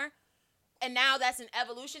anymore, and now that's an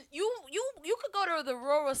evolution. You could go to the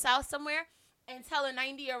rural South somewhere and tell a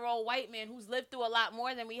 90-year-old white man who's lived through a lot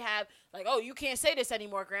more than we have, like, oh, you can't say this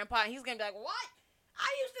anymore, Grandpa. And he's going to be like, what? I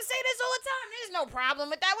used to say this all the time. There's no problem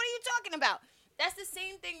with that. What are you talking about? That's the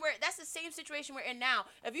same thing that's the same situation we're in now.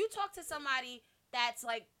 If you talk to somebody that's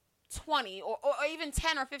like 20 or even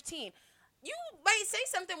 10 or 15, you might say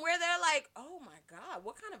something where they're like, oh my God,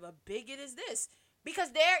 what kind of a bigot is this?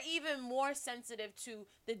 Because they're even more sensitive to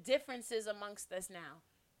the differences amongst us now.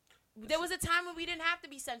 There was a time when we didn't have to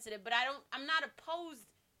be sensitive, but I'm not opposed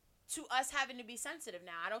to us having to be sensitive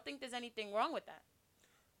now. I don't think there's anything wrong with that.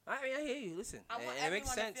 I mean, I hear you. Listen, I want it makes everyone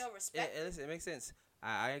sense. to feel respected. Listen, it makes sense.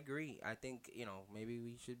 I agree. I think, maybe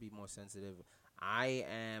we should be more sensitive. I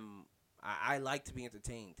like to be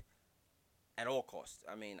entertained at all costs.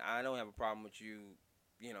 I mean, I don't have a problem with you,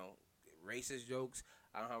 racist jokes.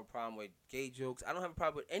 I don't have a problem with gay jokes. I don't have a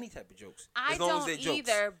problem with any type of jokes. I don't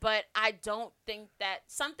either, but I don't think that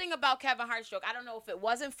something about Kevin Hart's joke, I don't know if it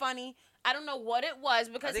wasn't funny. I don't know what it was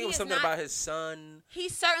because I think it was something about his son.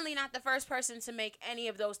 He's certainly not the first person to make any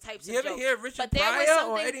of those types of jokes. You ever hear Richard Pryor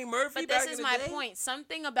or Eddie Murphy back in the day? But this is my point.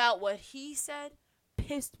 Something about what he said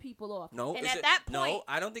pissed people off. No, and at that point, no,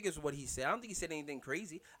 I don't think it's what he said. I don't think he said anything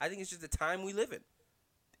crazy. I think it's just the time we live in.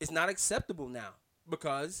 It's not acceptable now.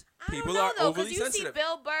 Because people are overly sensitive. You see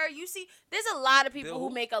Bill Burr, there's a lot of people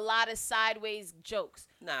who make a lot of sideways jokes.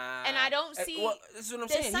 Nah. And I don't see. Well, that's what I'm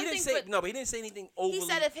saying. He didn't say but he didn't say anything overly. He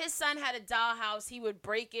said if his son had a dollhouse, he would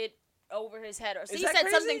break it over his head. So he said crazy?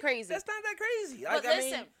 Something crazy. That's not that crazy. But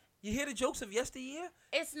listen, you hear the jokes of yesteryear?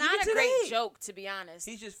 It's not a great joke, to be honest.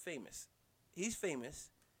 He's just famous. He's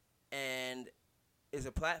famous, and is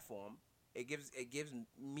a platform. It gives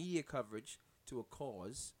media coverage to a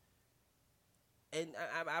cause. And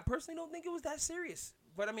I personally don't think it was that serious.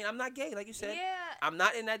 But I mean, I'm not gay, like you said. Yeah. I'm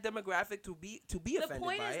not in that demographic to be offended by it. The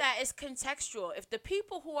point is that it's contextual. If the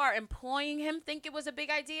people who are employing him think it was a big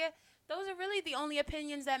idea, those are really the only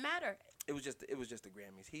opinions that matter. It was just the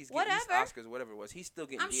Grammys. He's whatever. These Oscars, whatever it was. He's still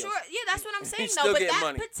getting deals. I'm sure. Yeah, that's what I'm saying though. But that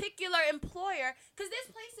money. particular employer, because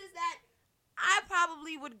there's places that I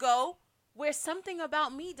probably would go where something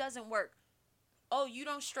about me doesn't work. Oh, you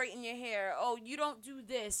don't straighten your hair. Oh, you don't do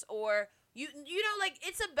this, or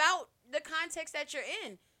it's about the context that you're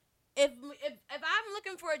in. If I'm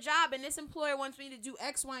looking for a job and this employer wants me to do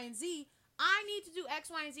X, Y, and Z, I need to do X,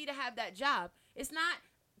 Y, and Z to have that job. It's not,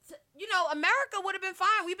 America would have been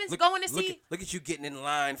fine. We've been going to see. Look at you getting in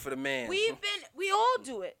line for the man. We all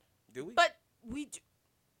do it. Do we? But we do.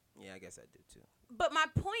 Yeah, I guess I do too. But my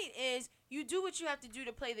point is, you do what you have to do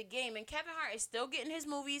to play the game. And Kevin Hart is still getting his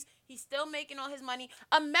movies. He's still making all his money.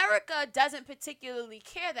 America doesn't particularly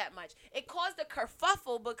care that much. It caused a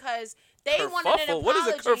kerfuffle because they wanted an apology. What is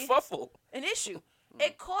a kerfuffle? An issue.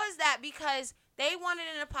 It caused that because they wanted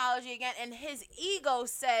an apology again, and his ego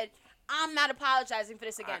said, I'm not apologizing for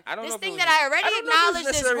this again. I don't this know thing that I already acknowledged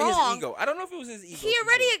is wrong. His ego. I don't know if it was his ego. He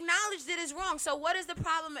already acknowledged it is wrong. So what is the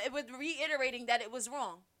problem with reiterating that it was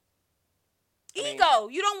wrong? Ego.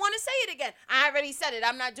 You don't want to say it again. I already said it.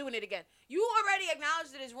 I'm not doing it again. You already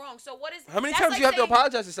acknowledged it is wrong. So what is? How many times do you have to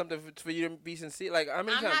apologize for something for you to be sincere? Like how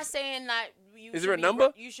many times? I'm not saying that. Is there a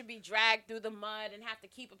number? You should be dragged through the mud and have to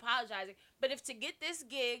keep apologizing. But if to get this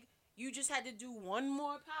gig, you just had to do one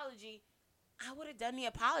more apology, I would have done the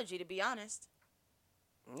apology, to be honest.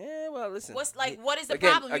 Yeah, well, listen. What is the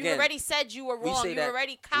problem? Again, you already said you were wrong. You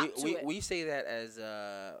already copped to it. We say that as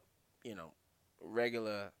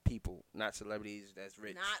regular people, not celebrities that's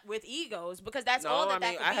rich. Not with egos, because that's all that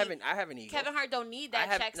could be. I have an ego. Kevin Hart don't need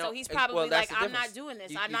that check, so he's probably like, I'm not doing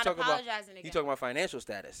this. I'm not apologizing again. You talking about financial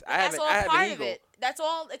status. That's all part of it. That's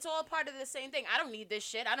all. It's all part of the same thing. I don't need this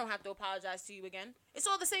shit. I don't have to apologize to you again. It's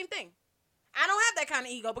all the same thing. I don't have that kind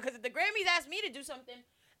of ego, because if the Grammys asked me to do something,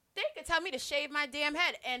 they could tell me to shave my damn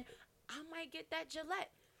head, and I might get that Gillette.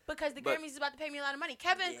 Because the Grammys is about to pay me a lot of money.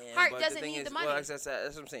 Kevin Hart doesn't need the money. Well, that's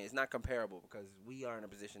what I'm saying. It's not comparable because we are in a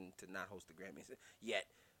position to not host the Grammys yet.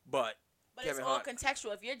 But Kevin it's all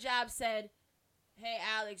contextual. If your job said, hey,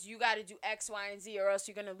 Alex, you got to do X, Y, and Z or else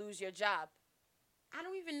you're going to lose your job. I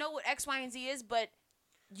don't even know what X, Y, and Z is, but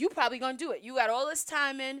you probably going to do it. You got all this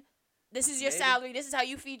time in. This is your salary. This is how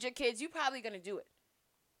you feed your kids. You probably going to do it.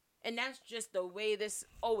 And that's just the way this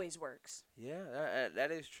always works. Yeah,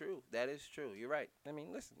 that is true. That is true. You're right. I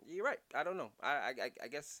mean, listen, you're right. I don't know. I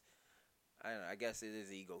guess I don't know. I guess it is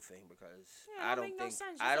an ego thing because I don't think. No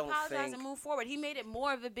sense. Just apologize and move forward. He made it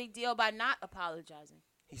more of a big deal by not apologizing.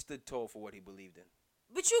 He stood tall for what he believed in.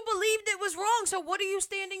 But you believed it was wrong, so what are you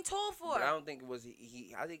standing tall for? But I don't think it was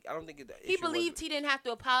I don't think he believed he didn't have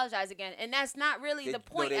to apologize again, and that's not really the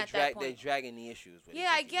point at that point. They're dragging the issues. Yeah,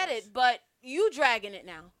 I get it, but you dragging it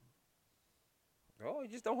now. Oh, you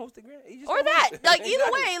just don't host the Grammy. Or that. Like,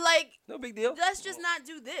 either way, like, no big deal. Let's just not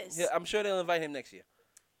do this. Yeah, I'm sure they'll invite him next year.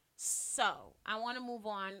 So I want to move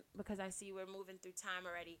on because I see we're moving through time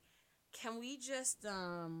already. Can we just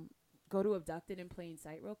go to Abducted in Plain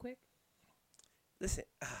Sight real quick? Listen.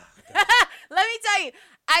 Let me tell you,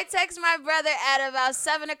 I text my brother at about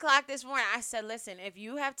 7 o'clock this morning. I said, listen, if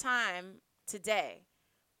you have time today,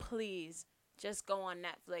 please just go on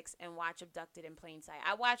Netflix and watch Abducted in Plain Sight.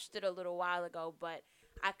 I watched it a little while ago, but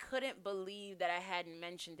I couldn't believe that I hadn't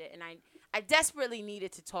mentioned it. And I desperately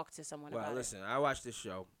needed to talk to someone about it. Well, listen, I watched this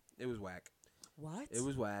show. It was whack. What? It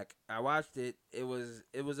was whack. I watched it. It was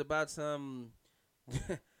about some...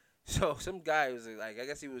 So some guy was like, I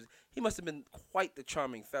guess he must have been quite the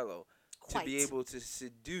charming fellow to be able to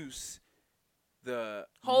seduce the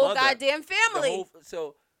whole mother, goddamn family.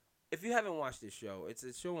 So if you haven't watched this show, it's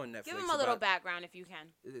a show on Netflix. Give him a little background if you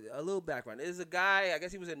can. A little background. There's a guy, I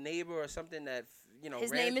guess he was a neighbor or something that,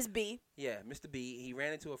 His name is B. Yeah, Mr. B. He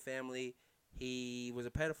ran into a family. He was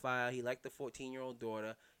a pedophile. He liked the 14-year-old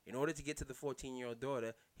daughter. In order to get to the 14-year-old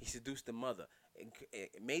daughter, he seduced the mother.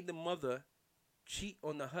 It made the mother cheat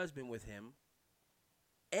on the husband with him,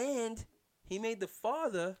 and he made the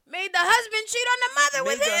father husband cheat on the mother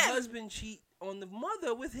with him. Made the husband cheat on the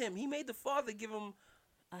mother with him. He made the father give him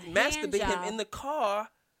masturbate him in the car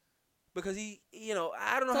because I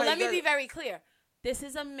don't know. So how let me be very clear. This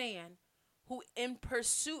is a man who, in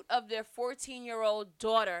pursuit of their 14-year-old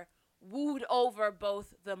daughter, wooed over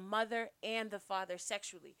both the mother and the father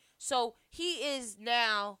sexually. So he is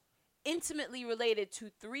now intimately related to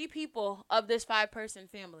 3 people of this 5-person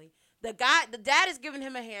family. The dad is giving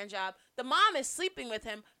him a hand job. The mom is sleeping with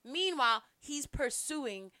him. Meanwhile, he's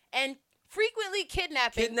pursuing and frequently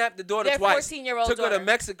kidnapped the daughter their twice. 14-year-old Took daughter. her to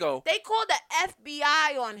Mexico. They called the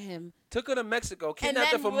FBI on him. Took her to Mexico.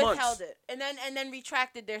 Kidnapped her for months. And then withheld it. And then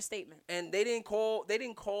retracted their statement. And they didn't call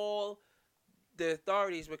the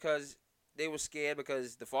authorities because they were scared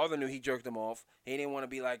because the father knew he jerked them off. He didn't want to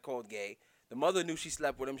be called gay. The mother knew she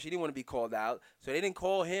slept with him. She didn't want to be called out. So they didn't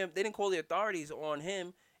call him. They didn't call the authorities on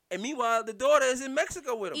him. And meanwhile, the daughter is in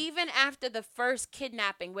Mexico with him. Even after the first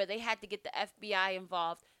kidnapping where they had to get the FBI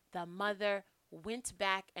involved, the mother went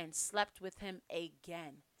back and slept with him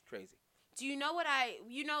again. Crazy. Do you know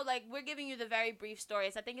we're giving you the very brief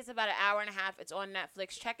stories. I think it's about an hour and a half. It's on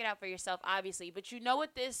Netflix. Check it out for yourself, obviously. But you know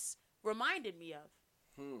what this reminded me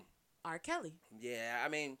of? R. Kelly. Yeah, I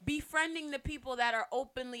mean... befriending the people that are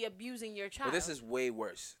openly abusing your child. But this is way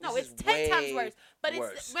worse. No, it's 10 times worse. But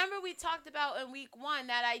remember we talked about in week 1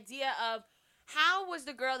 that idea of how was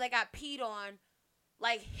the girl that got peed on,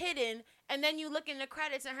 hidden, and then you look in the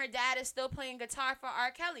credits and her dad is still playing guitar for R.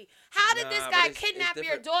 Kelly. How did this guy kidnap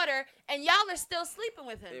your daughter and y'all are still sleeping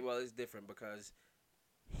with him? Well, it's different because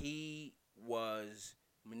he was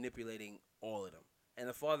manipulating all of them. And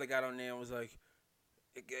the father got on there and was like...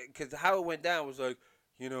 Because how it went down was like,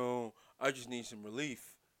 I just need some relief.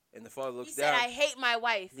 And the father looks down. He said, I hate my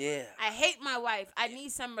wife. Yeah. I hate my wife. I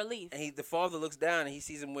need some relief. And the father looks down and he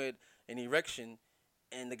sees him with an erection.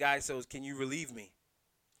 And the guy says, can you relieve me?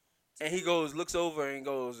 And he looks over and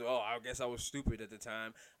goes, oh, I guess I was stupid at the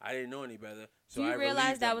time. I didn't know any better. So Do you I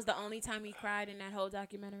realize that was the only time he cried in that whole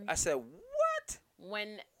documentary? I said, what?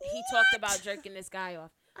 When he talked about jerking this guy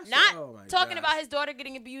off. Talking about his daughter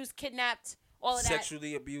getting abused, kidnapped. All of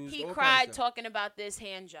sexually abused. He cried talking about this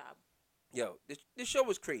hand job. Yo, this show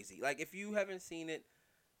was crazy. If you haven't seen it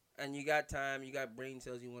and you got time, you got brain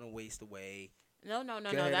cells you want to waste away. No.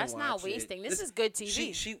 That's not wasting. This is good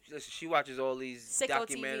TV. She watches all these Sicko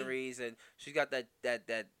documentaries TV. And she got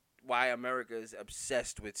that why America is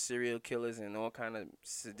obsessed with serial killers and all kind of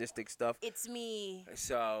sadistic stuff. It's me.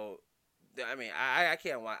 So... I mean, I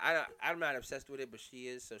can't watch. I'm not obsessed with it, but she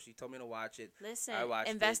is. So she told me to watch it. Listen, I watched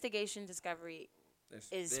Investigation Discovery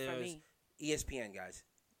is for me. ESPN, guys.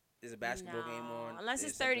 There's a basketball game on. Unless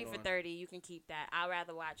it's 30 for 30, you can keep that. I'd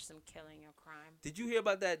rather watch some killing or crime. Did you hear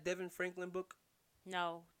about that Devin Franklin book?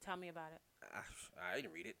 No. Tell me about it. I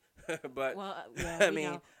didn't read it. But, I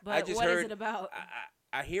mean, but I just what heard, is it about?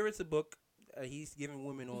 I hear it's a book. He's giving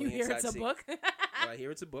women all the inside secrets. You hear it's a book? Well, I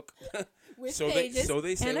hear it's a book. With pages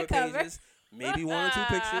they say and with pages. Maybe 1 or 2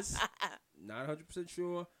 pictures. Not 100%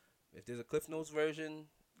 sure. If there's a Cliff Notes version,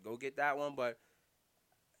 go get that one. But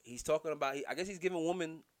he's talking about, I guess he's giving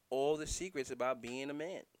women all the secrets about being a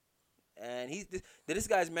man. And this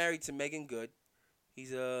guy's married to Megan Good.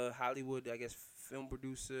 He's a Hollywood, I guess, film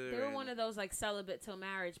producer. They were one of those celibate till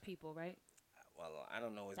marriage people, right? Well, I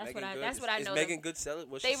don't know. That's what I know. Is Megan Good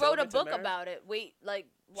celibate? They wrote a book about it. Why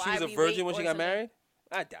she was a virgin when she got married?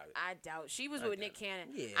 I doubt it. I doubt. She was with Nick Cannon.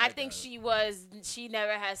 Yeah, I think she was. She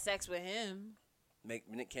never had sex with him.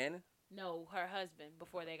 Nick Cannon? No, her husband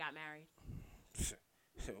before they got married.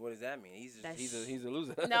 What does that mean? He's a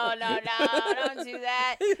loser. No, don't do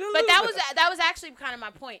that. But that was actually kind of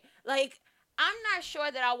my point. Like, I'm not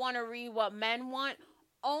sure that I want to read what men want,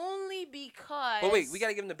 only because. But wait, we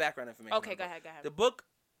gotta give them the background information. Okay, go ahead. The book,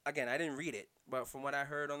 again, I didn't read it, but from what I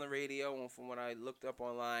heard on the radio and from what I looked up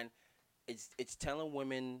online, it's telling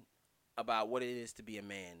women about what it is to be a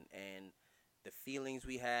man and the feelings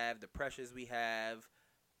we have, the pressures we have,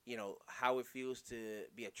 how it feels to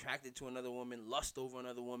be attracted to another woman, lust over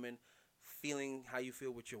another woman, feeling how you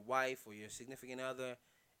feel with your wife or your significant other,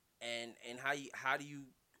 and how do you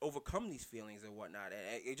overcome these feelings and whatnot.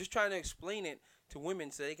 And just trying to explain it to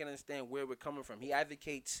women so they can understand where we're coming from. He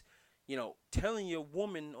advocates, telling your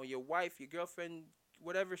woman or your wife, your girlfriend,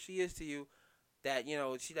 whatever she is to you, that,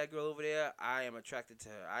 see that girl over there, I am attracted to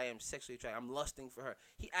her. I am sexually attracted. I'm lusting for her.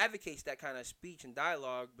 He advocates that kind of speech and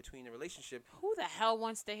dialogue between the relationship. Who the hell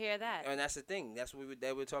wants to hear that? And that's the thing. That's what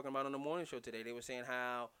they were talking about on the morning show today. They were saying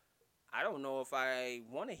how I don't know if I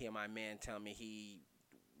want to hear my man tell me he,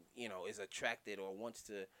 is attracted or wants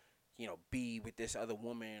to, be with this other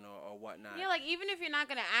woman or whatnot. Yeah, like, even if you're not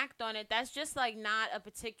going to act on it, that's just, like, not a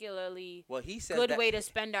particularly he says good way to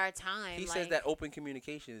spend our time. He says that open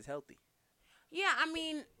communication is healthy. Yeah, I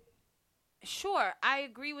mean, sure, I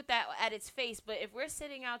agree with that at its face, but if we're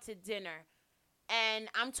sitting out to dinner and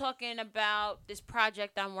I'm talking about this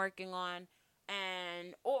project I'm working on,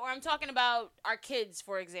 or I'm talking about our kids,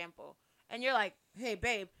 for example, and you're like, hey,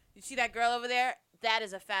 babe, you see that girl over there? That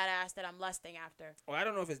is a fat ass that I'm lusting after. Well, I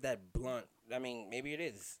don't know if it's that blunt. I mean, maybe it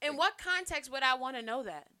is. In what context would I want to know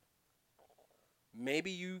that?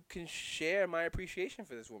 Maybe you can share my appreciation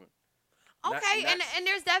for this woman. Okay, and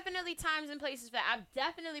there's definitely times and places that I've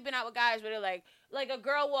definitely been out with guys where they're like a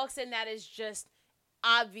girl walks in that is just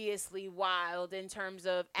obviously wild in terms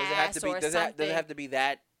of ass or something. Does it have to be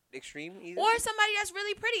that extreme either? Or somebody that's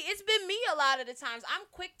really pretty. It's been me a lot of the times. I'm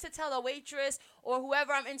quick to tell a waitress or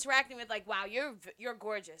whoever I'm interacting with, like, wow, you're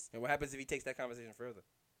gorgeous. And what happens if he takes that conversation further?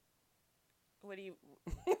 What do you?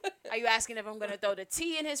 Are you asking if I'm gonna throw the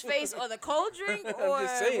tea in his face or the cold drink, or I'm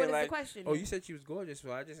just saying, what is the question? Oh, you said she was gorgeous,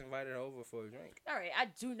 so I just invited her over for a drink. All right, I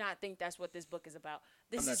do not think that's what this book is about.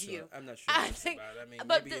 This is you. I'm not sure. I think, about it. I mean,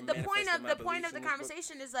 but the point of the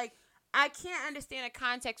conversation is, like, I can't understand a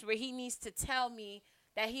context where he needs to tell me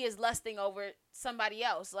that he is lusting over somebody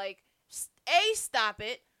else. Like, A, stop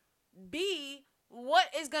it. B, what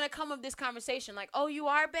is gonna come of this conversation? Like, oh, you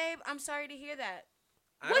are, babe? I'm sorry to hear that.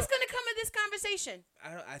 What's going to come of this conversation?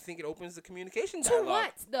 I think it opens the communication dialogue. To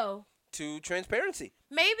what, though? To transparency.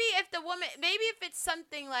 Maybe if it's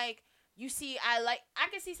something like, you see, I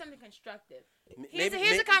can see something constructive.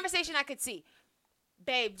 Here's a conversation I could see.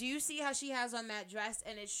 Babe, do you see how she has on that dress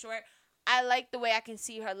and it's short? I like the way I can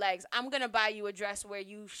see her legs. I'm going to buy you a dress where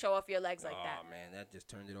you show off your legs like that. Oh, man, that just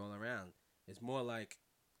turned it all around. It's more like...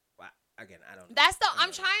 Again, I don't know.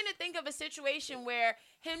 I'm trying to think of a situation where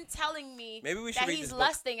him telling me that he's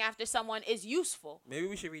lusting after someone is useful. Maybe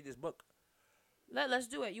we should read this book. Let's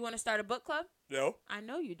do it. You want to start a book club? No. I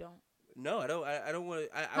know you don't. No, I don't. I don't want to.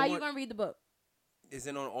 How you going to read the book? Is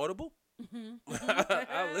it on Audible?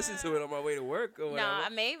 I'll listen to it on my way to work or whatever.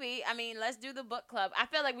 No, maybe. I mean, let's do the book club. I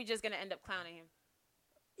feel like we're just going to end up clowning him.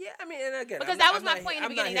 Yeah, I mean, and again, because that was my point in the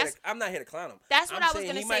beginning. I'm not here to clown him. That's what I was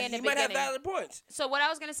going to say in the beginning. He might have valid points. So what I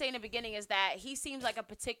was going to say in the beginning is that he seems like a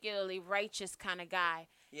particularly righteous kind of guy.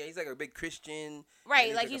 Yeah, he's like a big Christian.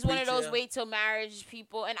 Right, like he's one of those wait till marriage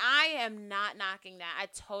people. And I am not knocking that. I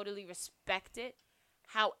totally respect it.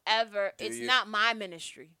 However, it's not my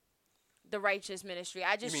ministry, the righteous ministry.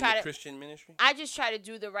 The Christian ministry? I just try to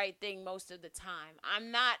do the right thing most of the time. I'm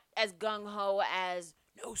not as gung-ho as...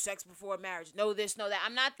 no sex before marriage. No this, no that.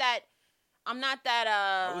 I'm not that.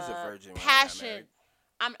 I was a virgin. Passion.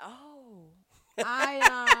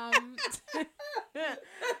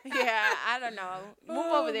 Yeah, I don't know. Move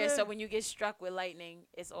over there so when you get struck with lightning,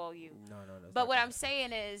 it's all you. No. But what I'm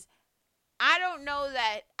saying is, I don't know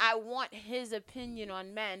that I want his opinion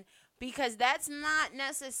on men because that's not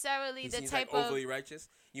necessarily the type like overly righteous.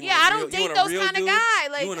 I don't date those kind of guy.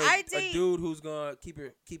 Like I date a dude who's gonna keep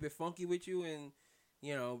it funky with you and.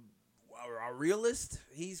 A realist.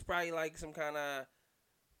 He's probably like some kind of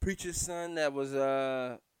preacher's son that was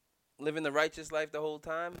living the righteous life the whole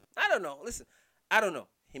time. I don't know. Listen, I don't know.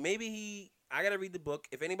 I gotta read the book.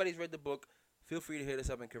 If anybody's read the book, feel free to hit us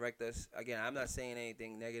up and correct us. Again, I'm not saying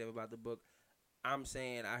anything negative about the book. I'm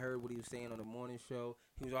saying I heard what he was saying on the morning show.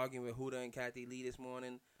 He was arguing with Huda and Kathy Lee this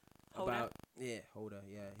morning. Huda. He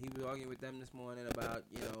was arguing with them this morning about,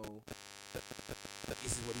 this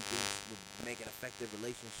is what he thinks would make an effective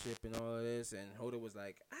relationship and all of this. And Hoda was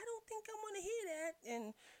like, I don't think I want to hear that.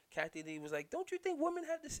 And Kathy Lee was like, don't you think women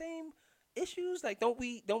have the same, issues? Like, don't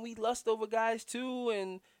we lust over guys too?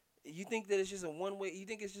 And you think that it's just a one way? You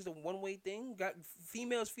think it's just a one way thing?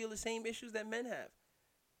 Females feel the same issues that men have.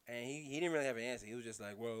 And he didn't really have an answer. He was just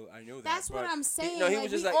like, well, I know that. That's what I'm saying. He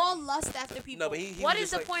was just we all lust after people. No, but what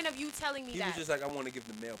is the point of you telling me that? He was just like, I want to give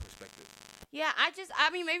the male perspective. Yeah,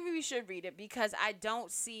 maybe we should read it because I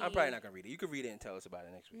don't see. I'm probably not going to read it. You can read it and tell us about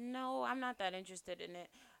it next week. No, I'm not that interested in it.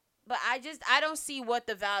 But I don't see what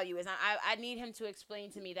the value is. I need him to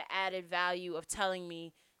explain to me the added value of telling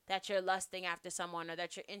me that you're lusting after someone or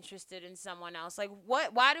that you're interested in someone else. Like,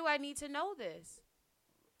 what? Why do I need to know this?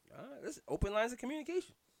 Listen, open lines of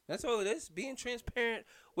communication. That's all it is. Being transparent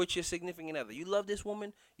with your significant other. You love this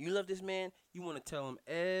woman. You love this man. You want to tell him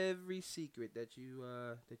every secret that you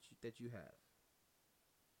have.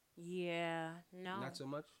 Yeah. No. Not so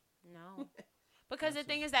much. No. Because the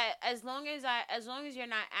thing is that as long as you're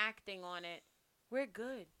not acting on it, we're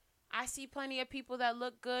good. I see plenty of people that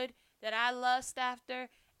look good that I lust after,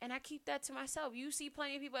 and I keep that to myself. You see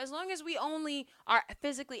plenty of people. As long as we only are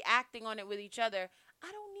physically acting on it with each other,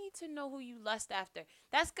 I don't need to know who you lust after.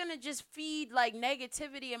 That's going to just feed like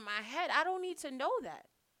negativity in my head. I don't need to know that.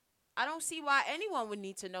 I don't see why anyone would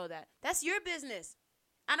need to know that. That's your business.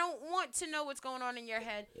 I don't want to know what's going on in your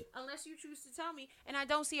head unless you choose to tell me, and I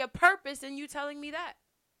don't see a purpose in you telling me that.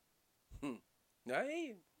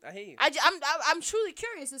 I hear you. I'm truly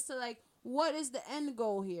curious as to like what is the end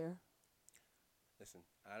goal here. Listen,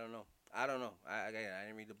 I don't know. I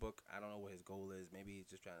didn't read the book. I don't know what his goal is. Maybe he's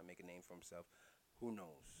just trying to make a name for himself. Who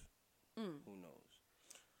knows? Who knows?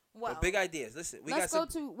 Well, big ideas. Listen, let's go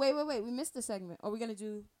to wait. We missed the segment. Are we gonna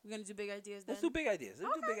do big ideas then? Let's do big ideas.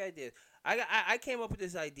 Let's do big ideas. I came up with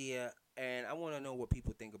this idea, and I want to know what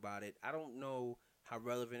people think about it. I don't know how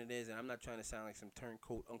relevant it is, and I'm not trying to sound like some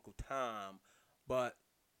turncoat Uncle Tom, but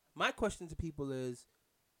my question to people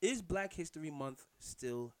is Black History Month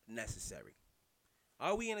still necessary?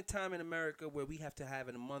 Are we in a time in America where we have to have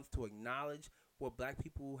a month to acknowledge what Black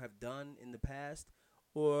people have done in the past?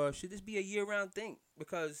 Or should this be a year-round thing?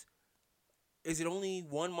 Because is it only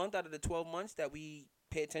 1 month out of the 12 months that we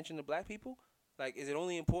pay attention to Black people? Like, is it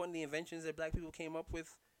only important the inventions that Black people came up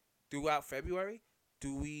with throughout February?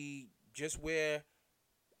 Do we just wear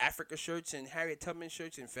Africa shirts and Harriet Tubman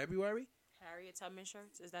shirts in February? Harriet Tubman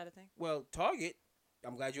shirts? Is that a thing? Well, Target,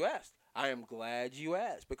 I'm glad you asked. I am glad you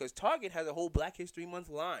asked because Target has a whole Black History Month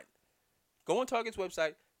line. Go on Target's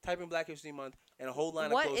website, type in Black History Month, and a whole line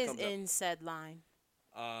of clothes comes up. What is in said line?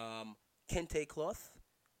 Kente cloth,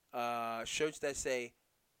 shirts that say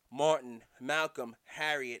Martin, Malcolm,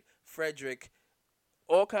 Harriet, Frederick,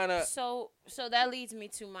 all kind of. So that leads me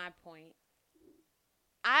to my point.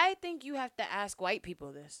 I think you have to ask white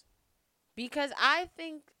people this, because I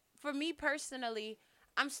think for me personally,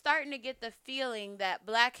 I'm starting to get the feeling that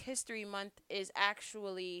Black History Month is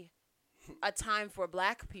actually a time for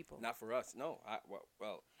Black people. Not for us, no.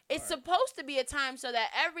 Well. It's supposed to be a time so that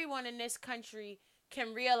everyone in this country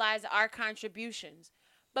can realize our contributions.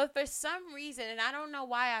 But for some reason, and I don't know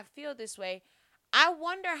why I feel this way, I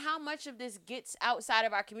wonder how much of this gets outside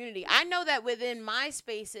of our community. I know that within my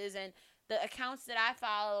spaces and the accounts that I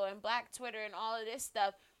follow and Black Twitter and all of this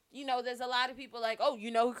stuff, you know, there's a lot of people like, oh, you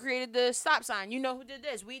know who created the stop sign? You know who did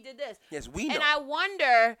this? We did this. Yes, we know. And I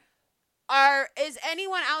wonder, is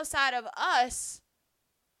anyone outside of us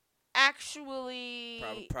actually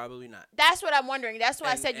probably not. That's what I'm wondering. That's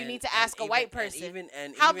why I said you need to ask a white person.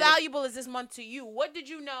 How valuable is this month to you? What did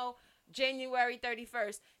you know January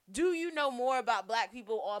 31st? Do you know more about Black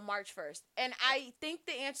people on March 1st? And I think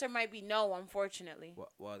the answer might be no, unfortunately.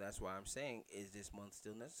 Well, that's why I'm saying, is this month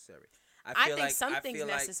still necessary? I think something's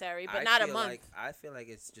necessary, but not a month. I feel like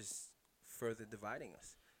it's just further dividing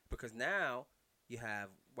us. Because now you have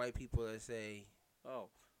white people that say, oh,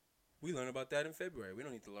 we learn about that in February. We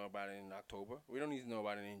don't need to learn about it in October. We don't need to know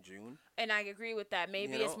about it in June. And I agree with that.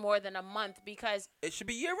 Maybe it's more than a month because it should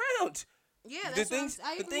be year round. Yeah, that's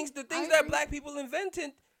the things that Black people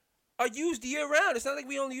invented are used year round. It's not like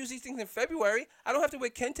we only use these things in February. I don't have to wear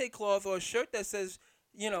kente cloth or a shirt that says,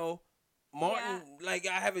 Martin, like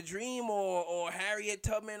I have a dream, or Harriet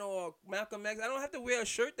Tubman or Malcolm X. I don't have to wear a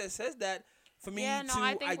shirt that says that for me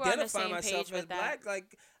to identify myself as Black.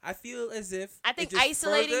 Like, I feel as if I think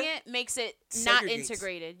isolating it makes it not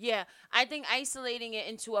integrated. Yeah, I think isolating it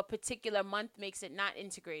into a particular month makes it not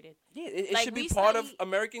integrated. Yeah, it should be part of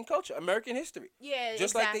American culture, American history. Yeah,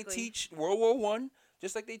 just like they teach World War I,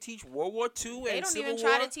 just like they teach World War II and Civil War. They don't even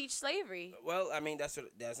try to teach slavery. Well, I mean that's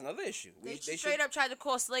another issue. They straight up tried to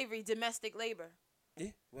call slavery domestic labor. Yeah,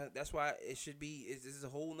 well, that's why it should be. This is a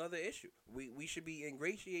whole nother issue. We should be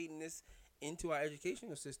ingratiating this into our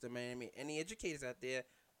educational system, man. I mean, any educators out there,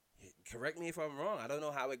 Correct me if I'm wrong. I don't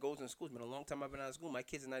know how it goes in school. It's been a long time I've been out of school. My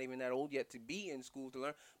kids are not even that old yet to be in school to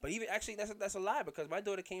learn. But even actually, that's a lie because my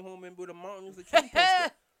daughter came home and with a Martin Luther King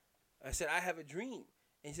poster. I said, I have a dream.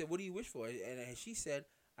 And he said, what do you wish for? And she said,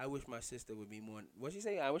 I wish my sister would be more. What'd she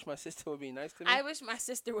say? I wish my sister would be nice to me. I wish my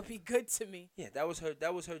sister would be good to me. Yeah, that was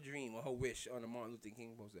her dream or her wish on the Martin Luther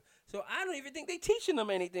King poster. So I don't even think they teaching them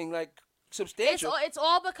anything like substantial. It's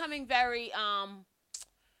all becoming very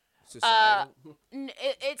Societal.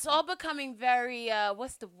 it's all becoming very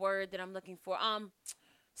what's the word that I'm looking for?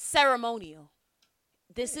 Ceremonial.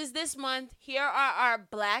 This is this month. Here are our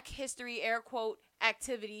Black History air quote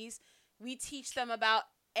activities. We teach them about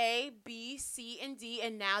A, B, C, and D,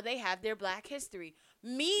 and now they have their Black history.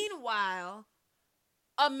 Meanwhile,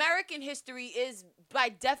 American history is by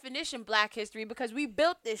definition Black history because we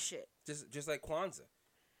built this shit. Just like Kwanzaa.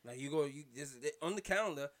 Like on the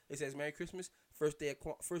calendar, it says Merry Christmas, first day of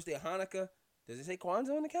Hanukkah. Does it say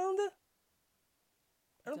Kwanzaa on the calendar?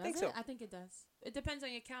 I don't think so. I think it does. It depends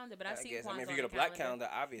on your calendar, but I've seen Kwanzaa. I mean, if you get a black calendar,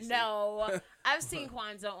 obviously. No, I've seen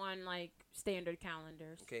Kwanzaa on like standard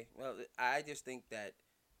calendars. Okay, well, I just think that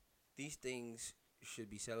these things should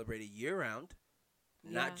be celebrated year round,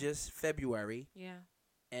 not just February. Yeah.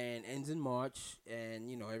 And ends in March,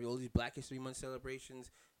 and all these Black History Month celebrations.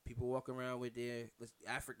 People walk around with their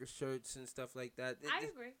Africa shirts and stuff like that. I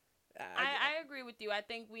agree. I agree with you. I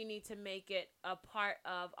think we need to make it a part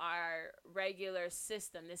of our regular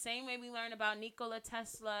system. The same way we learn about Nikola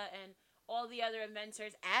Tesla and all the other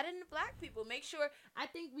inventors, add in the Black people. Make sure, I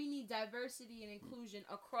think we need diversity and inclusion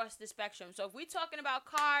across the spectrum. So if we're talking about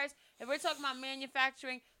cars, if we're talking about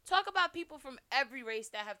manufacturing, talk about people from every race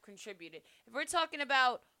that have contributed. If we're talking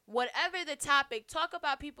about whatever the topic, talk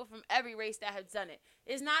about people from every race that have done it.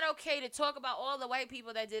 It's not okay to talk about all the white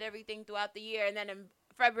people that did everything throughout the year and then in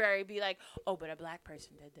February be like, oh, but a Black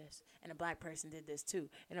person did this, and a Black person did this too,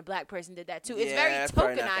 and a Black person did that too. It's very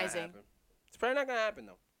tokenizing. It's probably not going to happen,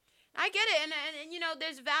 though. I get it, and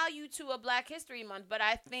there's value to a Black History Month, but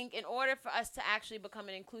I think in order for us to actually become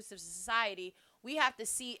an inclusive society, we have to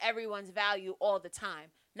see everyone's value all the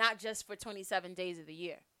time, not just for 27 days of the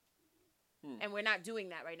year. And we're not doing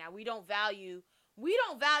that right now. We don't value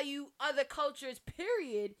other cultures,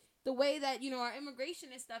 period, the way that, our immigration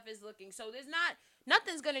and stuff is looking. So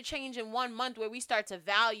nothing's going to change in 1 month where we start to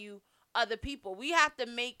value other people. We have to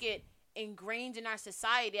make it ingrained in our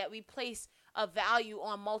society that we place a value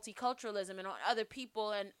on multiculturalism and on other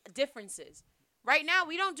people and differences. Right now,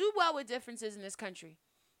 we don't do well with differences in this country.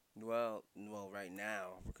 Well, right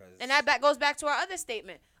now, because... And that goes back to our other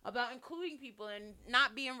statement about including people and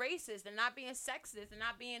not being racist and not being sexist and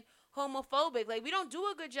not being homophobic. Like, we don't do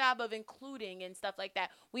a good job of including and stuff like that.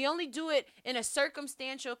 We only do it in a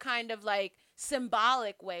circumstantial kind of, like,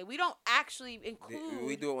 symbolic way. We don't actually include...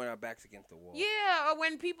 We do it when our back's against the wall. Yeah, or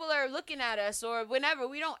when people are looking at us or whenever.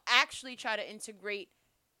 We don't actually try to integrate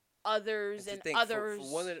others and others.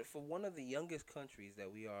 For one of the youngest countries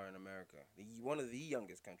that we are in America, one of the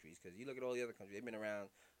youngest countries, because you look at all the other countries, they've been around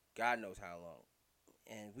God knows how long.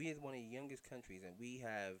 And we are one of the youngest countries, and we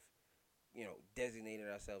have, designated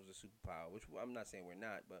ourselves a superpower, which I'm not saying we're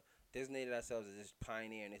not, but designated ourselves as this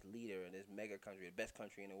pioneer and this leader and this mega country, the best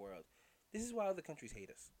country in the world. This is why other countries hate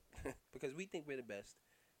us, because we think we're the best.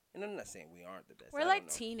 And I'm not saying we aren't the best. We're like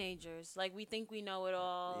teenagers. Like, we think we know it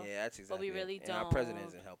all. Yeah, that's exactly. But we really don't. And our president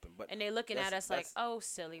isn't helping. But and they're looking at us like, oh,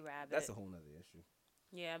 silly rabbit. That's a whole nother issue.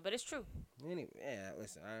 Yeah, but it's true. Anyway, yeah,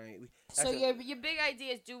 listen. So your big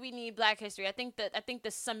idea is, do we need Black history? I think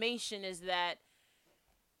the summation is that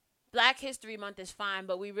Black History Month is fine,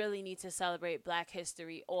 but we really need to celebrate Black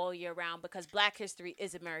history all year round because Black history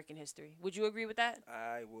is American history. Would you agree with that?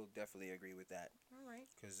 I will definitely agree with that. All right.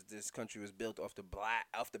 Because this country was built off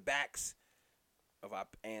the backs of our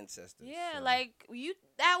ancestors. Yeah, so. Like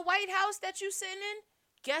that White House that you sitting in,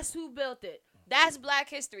 guess who built it? That's Black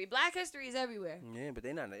history. Black history is everywhere. Yeah, but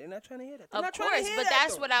they're not trying to hear that. Of course, but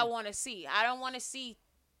that's what I want to see. I don't want to see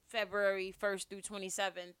February 1st through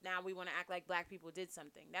 27th. Now we want to act like Black people did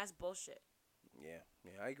something. That's bullshit.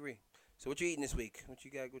 Yeah, I agree. So what you eating this week? What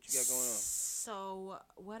you got going on? So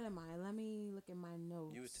what am I? Let me look at my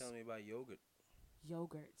notes. You was telling me about yogurt.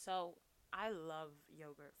 So I love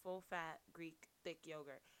yogurt, full fat Greek thick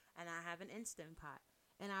yogurt, and I have an Instant Pot.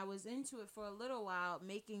 And I was into it for a little while,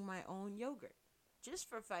 making my own yogurt. Just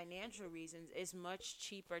for financial reasons, it's much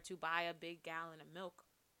cheaper to buy a big gallon of milk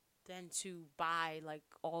than to buy like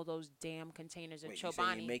all those damn containers of Chobani.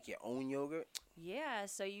 You say you make your own yogurt? Yeah,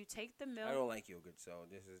 so you take the milk. I don't like yogurt, so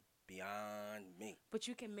this is beyond me. But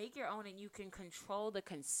you can make your own and you can control the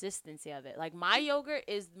consistency of it. Like my yogurt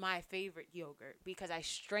is my favorite yogurt because I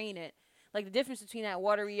strain it. Like the difference between that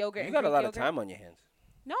watery yogurt and you got a lot yogurt, of time on your hands.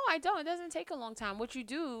 No, I don't. It doesn't take a long time. What you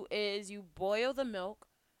do is you boil the milk.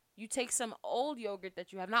 You take some old yogurt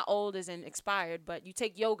that you have, not old as in expired, but you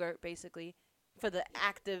take yogurt basically for the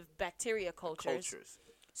active bacteria cultures.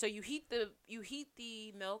 So you heat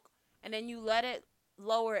the milk and then you let it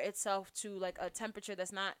lower itself to like a temperature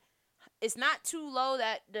that's not it's not too low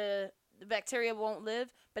that the bacteria won't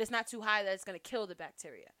live, but it's not too high that it's going to kill the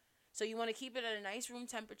bacteria. So you want to keep it at a nice room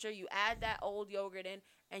temperature. You add that old yogurt in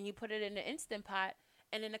and you put it in the instant pot,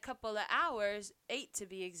 and in a couple of hours, 8 to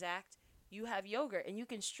be exact, you have yogurt, and you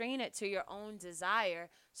can strain it to your own desire.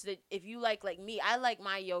 So that if you like me, I like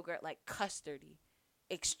my yogurt like custardy,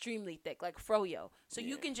 extremely thick, like froyo. So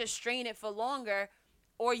you can just strain it for longer,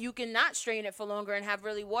 or you can not strain it for longer and have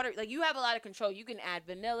really water. Like you have a lot of control. You can add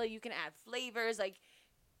vanilla, you can add flavors. Like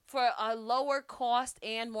for a lower cost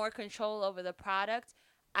and more control over the product,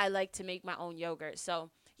 I like to make my own yogurt.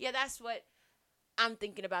 So yeah, that's what I'm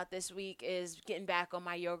thinking about this week is getting back on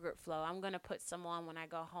my yogurt flow. I'm going to put some on when I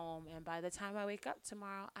go home. And by the time I wake up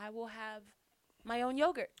tomorrow, I will have my own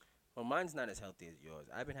yogurt. Well, mine's not as healthy as yours.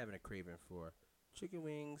 I've been having a craving for chicken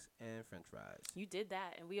wings and French fries. You did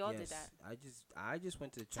that, and we all did that. I just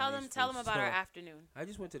went to the Chinese food Tell them about store. our afternoon. I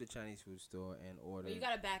just went to the Chinese food store and ordered. Well, you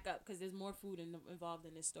got to back up because there's more food involved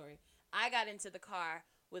in this story. I got into the car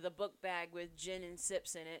with a book bag with gin and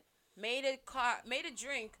sips in it. Made a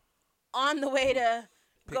drink on the way to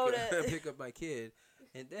pick up my kid,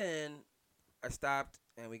 and then I stopped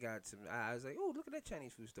and we got some. I was like, "Oh, look at that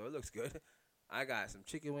Chinese food store. It looks good." I got some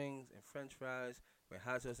chicken wings and French fries with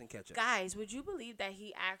hot sauce and ketchup. Guys, would you believe that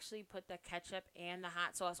he actually put the ketchup and the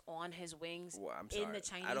hot sauce on his wings in the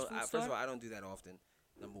Chinese food store? First of all, I don't do that often.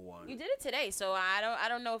 Number one. You did it today, so I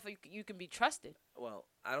don't know if you can be trusted. Well,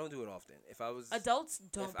 I don't do it often. If I was adults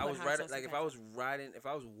don't. If I was riding, like if I was riding, if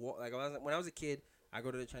I was when I was a kid, I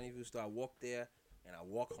go to the Chinese food store. I walk there and I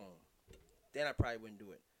walk home. Then I probably wouldn't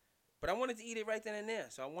do it. But I wanted to eat it right then and there,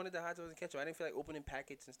 so I wanted the hot sauce and ketchup. I didn't feel like opening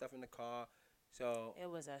packets and stuff in the car. So it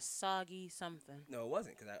was a soggy something. No, it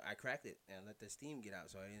wasn't, because I cracked it and let the steam get out,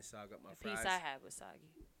 so I didn't sog up my fries. The piece I had was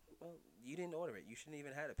soggy. Well, you didn't order it. You shouldn't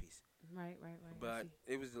even had a piece. Right. But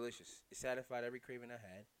it was delicious. It satisfied every craving I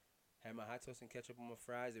had. Had my hot sauce and ketchup on my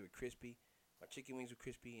fries. They were crispy. My chicken wings were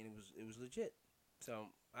crispy, and it was legit. So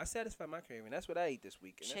I satisfied my craving. That's what I ate this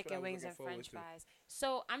week. And chicken wings and French fries.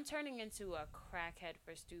 So I'm turning into a crackhead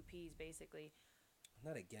for stew peas, basically.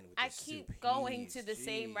 Not again with I keep going to the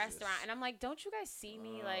same restaurant, and I'm like, don't you guys see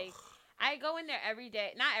me? Like, I go in there every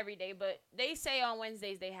day. Not every day, but they say on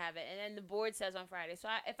Wednesdays they have it, and then the board says on Friday. So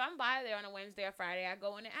if I'm by there on a Wednesday or Friday, I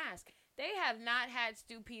go in and ask. They have not had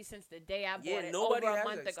stew peas since the day I bought it over a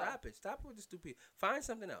month ago. Stop it with the stew peas. Find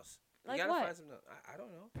something else. Like you gotta what? Find something else. I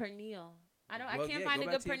don't know. Pernil. I can't find a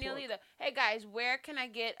good pernil either. Hey guys, where can I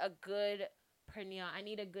get a good pernil? I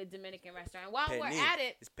need a good Dominican restaurant. While we're at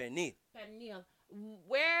it, it's pernil. Pernil.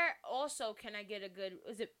 Where also can I get a good?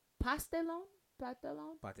 Is it pastelon?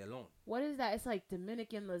 Patelon. What is that? It's like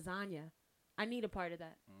Dominican lasagna. I need a part of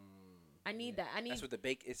that. I need that. That's what the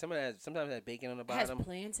bacon. Sometimes has bacon on the has bottom.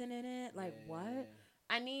 plantain in it. Like what?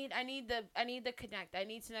 I need the connect. I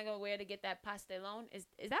need to know where to get that pastelon. Is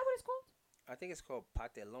that what it's called? I think it's called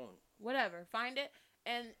patelon. Whatever. Find it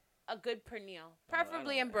and a good pernil,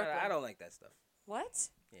 preferably in Brooklyn. I don't like that stuff. What?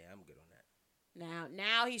 Yeah, I'm good on that.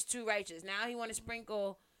 Now he's too righteous. Now he want to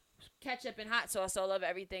sprinkle ketchup and hot sauce all over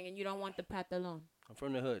everything, and you don't want the patelon. I'm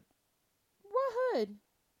from the hood. What hood?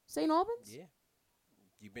 St. Albans? Yeah.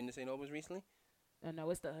 You been to St. Albans recently? No,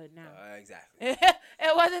 it's the hood now. Exactly.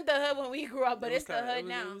 It wasn't the hood when we grew up, but it's the hood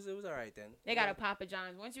now. It was all right then. They got a Papa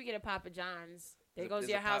John's. Once you get a Papa John's, there goes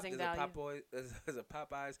your housing value. There's a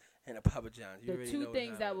Popeyes and a Papa John's. The two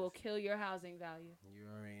things that will kill your housing value. You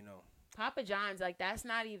already know. Papa John's, like, that's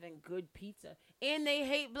not even good pizza. And they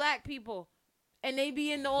hate black people. And they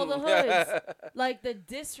be in all the hoods. Like, the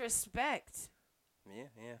disrespect.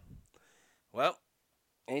 Yeah. Well,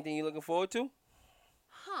 anything you looking forward to?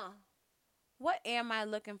 What am I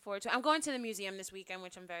looking forward to? I'm going to the museum this weekend,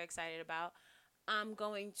 which I'm very excited about. I'm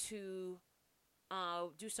going to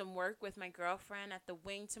do some work with my girlfriend at the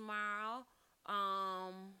Wing tomorrow.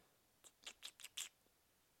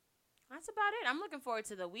 That's about it. I'm looking forward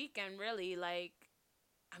to the weekend, really. Like,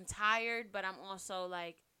 I'm tired, but I'm also,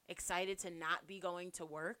 like, excited to not be going to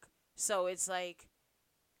work. So it's like,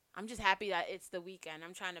 I'm just happy that it's the weekend.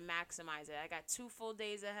 I'm trying to maximize it. I got 2 full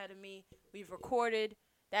days ahead of me. We've recorded.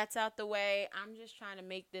 That's out the way. I'm just trying to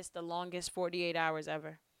make this the longest 48 hours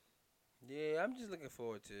ever. Yeah, I'm just looking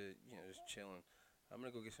forward to, just chilling. I'm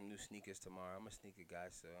going to go get some new sneakers tomorrow. I'm a sneaker guy,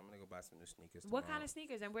 so I'm going to go buy some new sneakers tomorrow. What kind of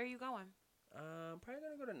sneakers and where are you going? I'm probably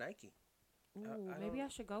going to go to Nike. Ooh, maybe I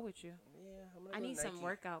should go with you. Yeah, I'm gonna I go need Nike some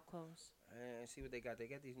workout clothes. and see what they got. They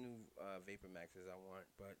got these new Vapor Maxes I want,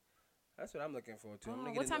 but that's what I'm looking forward to. I'm Oh,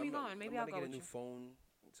 gonna what get time you going? Maybe I'll I'm go gonna with get a new you. phone,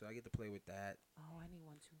 so I get to play with that. Oh, I need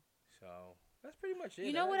one too. So that's pretty much it.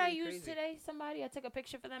 You know That's what I really used crazy. today? I took a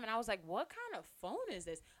picture for them, and I was like, "What kind of phone is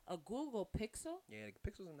this? A Google Pixel?" Yeah,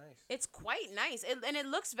 the Pixels are nice. It's quite nice, and it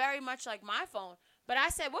looks very much like my phone. But I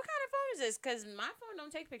said, "What kind of phone is this?" Because my phone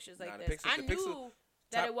don't take pictures like the this. Pixel- I the knew Pixel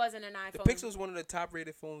that top- it wasn't an iPhone. The Pixel's one of the top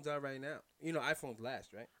rated phones out right now. You know, iPhones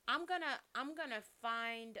last, right? I'm gonna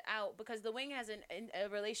find out because the Wing has a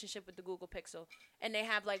relationship with the Google Pixel, and they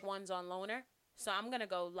have like ones on loaner. So I'm gonna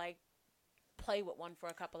go like play with one for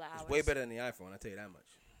a couple of hours. It's way better than the iPhone. I'll tell you that much.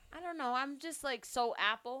 I don't know. I'm just like so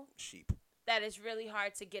Apple Sheep. that it's really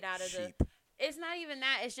hard to get out of Sheep. the. It's not even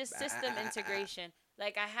that. It's just system integration.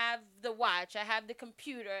 Like I have the watch, I have the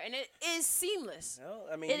computer, and it is seamless. Well,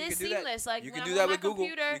 I mean, It you is can do seamless. That. Like you when can I'm do on that my with Google.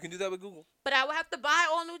 computer, You can do that with Google. but I would have to buy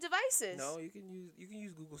all new devices. No, you can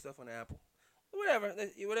use Google stuff on Apple.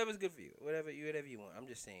 Whatever's good for you. Whatever you want. I'm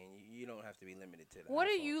just saying you don't have to be limited to that. What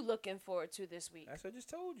are you looking forward to this week? That's what I just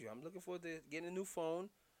told you. I'm looking forward to getting a new phone.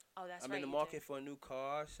 Oh, that's I'm right. in the market for a new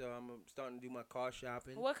car, so I'm starting to do my car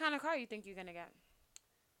shopping. What kind of car you think you're gonna get?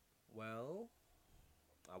 Well,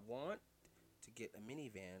 I want to get a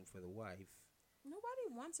minivan for the wife.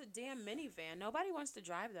 Nobody wants a damn minivan. Nobody wants to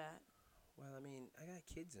drive that. Well, I mean, I got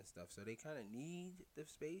kids and stuff, so they kind of need the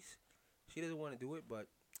space. She doesn't want to do it, but,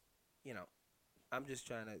 you know, I'm just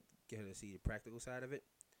trying to get her to see the practical side of it.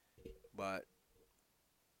 But,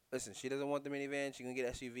 listen, she doesn't want the minivan. She's going to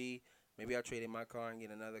get SUV. Maybe I'll trade in my car and get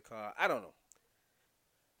another car. I don't know.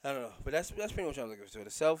 But that's pretty much what I'm looking for. The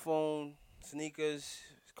cell phone, sneakers,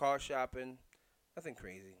 car shopping, nothing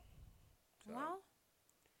crazy. So. Well,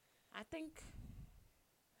 I think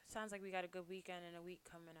sounds like we got a good weekend and a week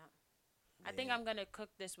coming up. Yeah. I think I'm going to cook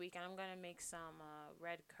this weekend. I'm going to make some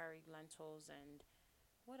red curry lentils and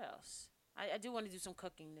what else? I do want to do some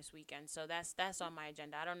cooking this weekend, so that's on my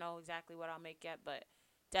agenda. I don't know exactly what I'll make yet, but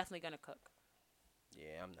definitely going to cook.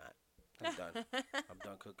 Yeah, I'm not. I'm done. I'm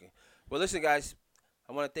done cooking. Well, listen, guys.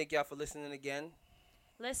 I want to thank y'all for listening again.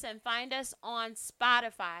 Listen, find us on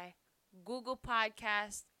Spotify, Google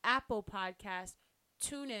Podcast, Apple Podcast,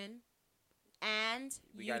 TuneIn, and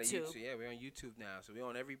we YouTube. Got a YouTube. Yeah, we're on YouTube now, so we're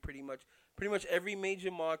on pretty much every major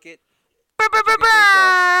market.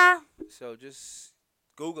 So just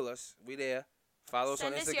Google us. We there. Follow us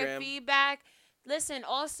on Instagram. Send us your feedback. Listen,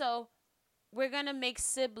 also, we're gonna make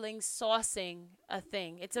sibling saucing a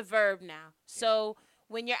thing. It's a verb now. So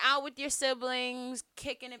when you're out with your siblings,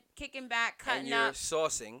 kicking back, cutting and you're up,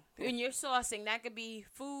 saucing. When you're saucing, that could be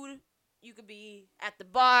food. You could be at the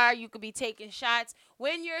bar. You could be taking shots.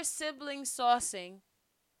 When you're sibling saucing,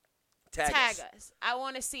 tag us. I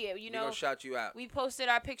want to see it. We're gonna shout you out. We posted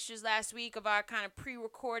our pictures last week of our kind of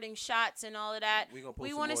pre-recording shots and all of that.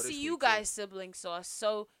 We want to see you guys sibling sauce.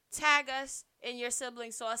 So tag us in your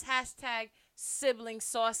sibling sauce. Hashtag sibling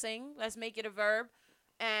saucing. Let's make it a verb.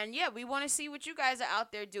 And yeah, we want to see what you guys are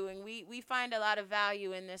out there doing. We find a lot of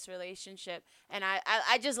value in this relationship, and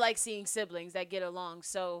I just like seeing siblings that get along.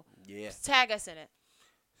 So yeah, tag us in it.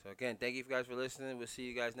 So again, thank you guys for listening. We'll see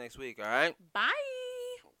you guys next week. All right. Bye.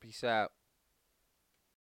 Peace out.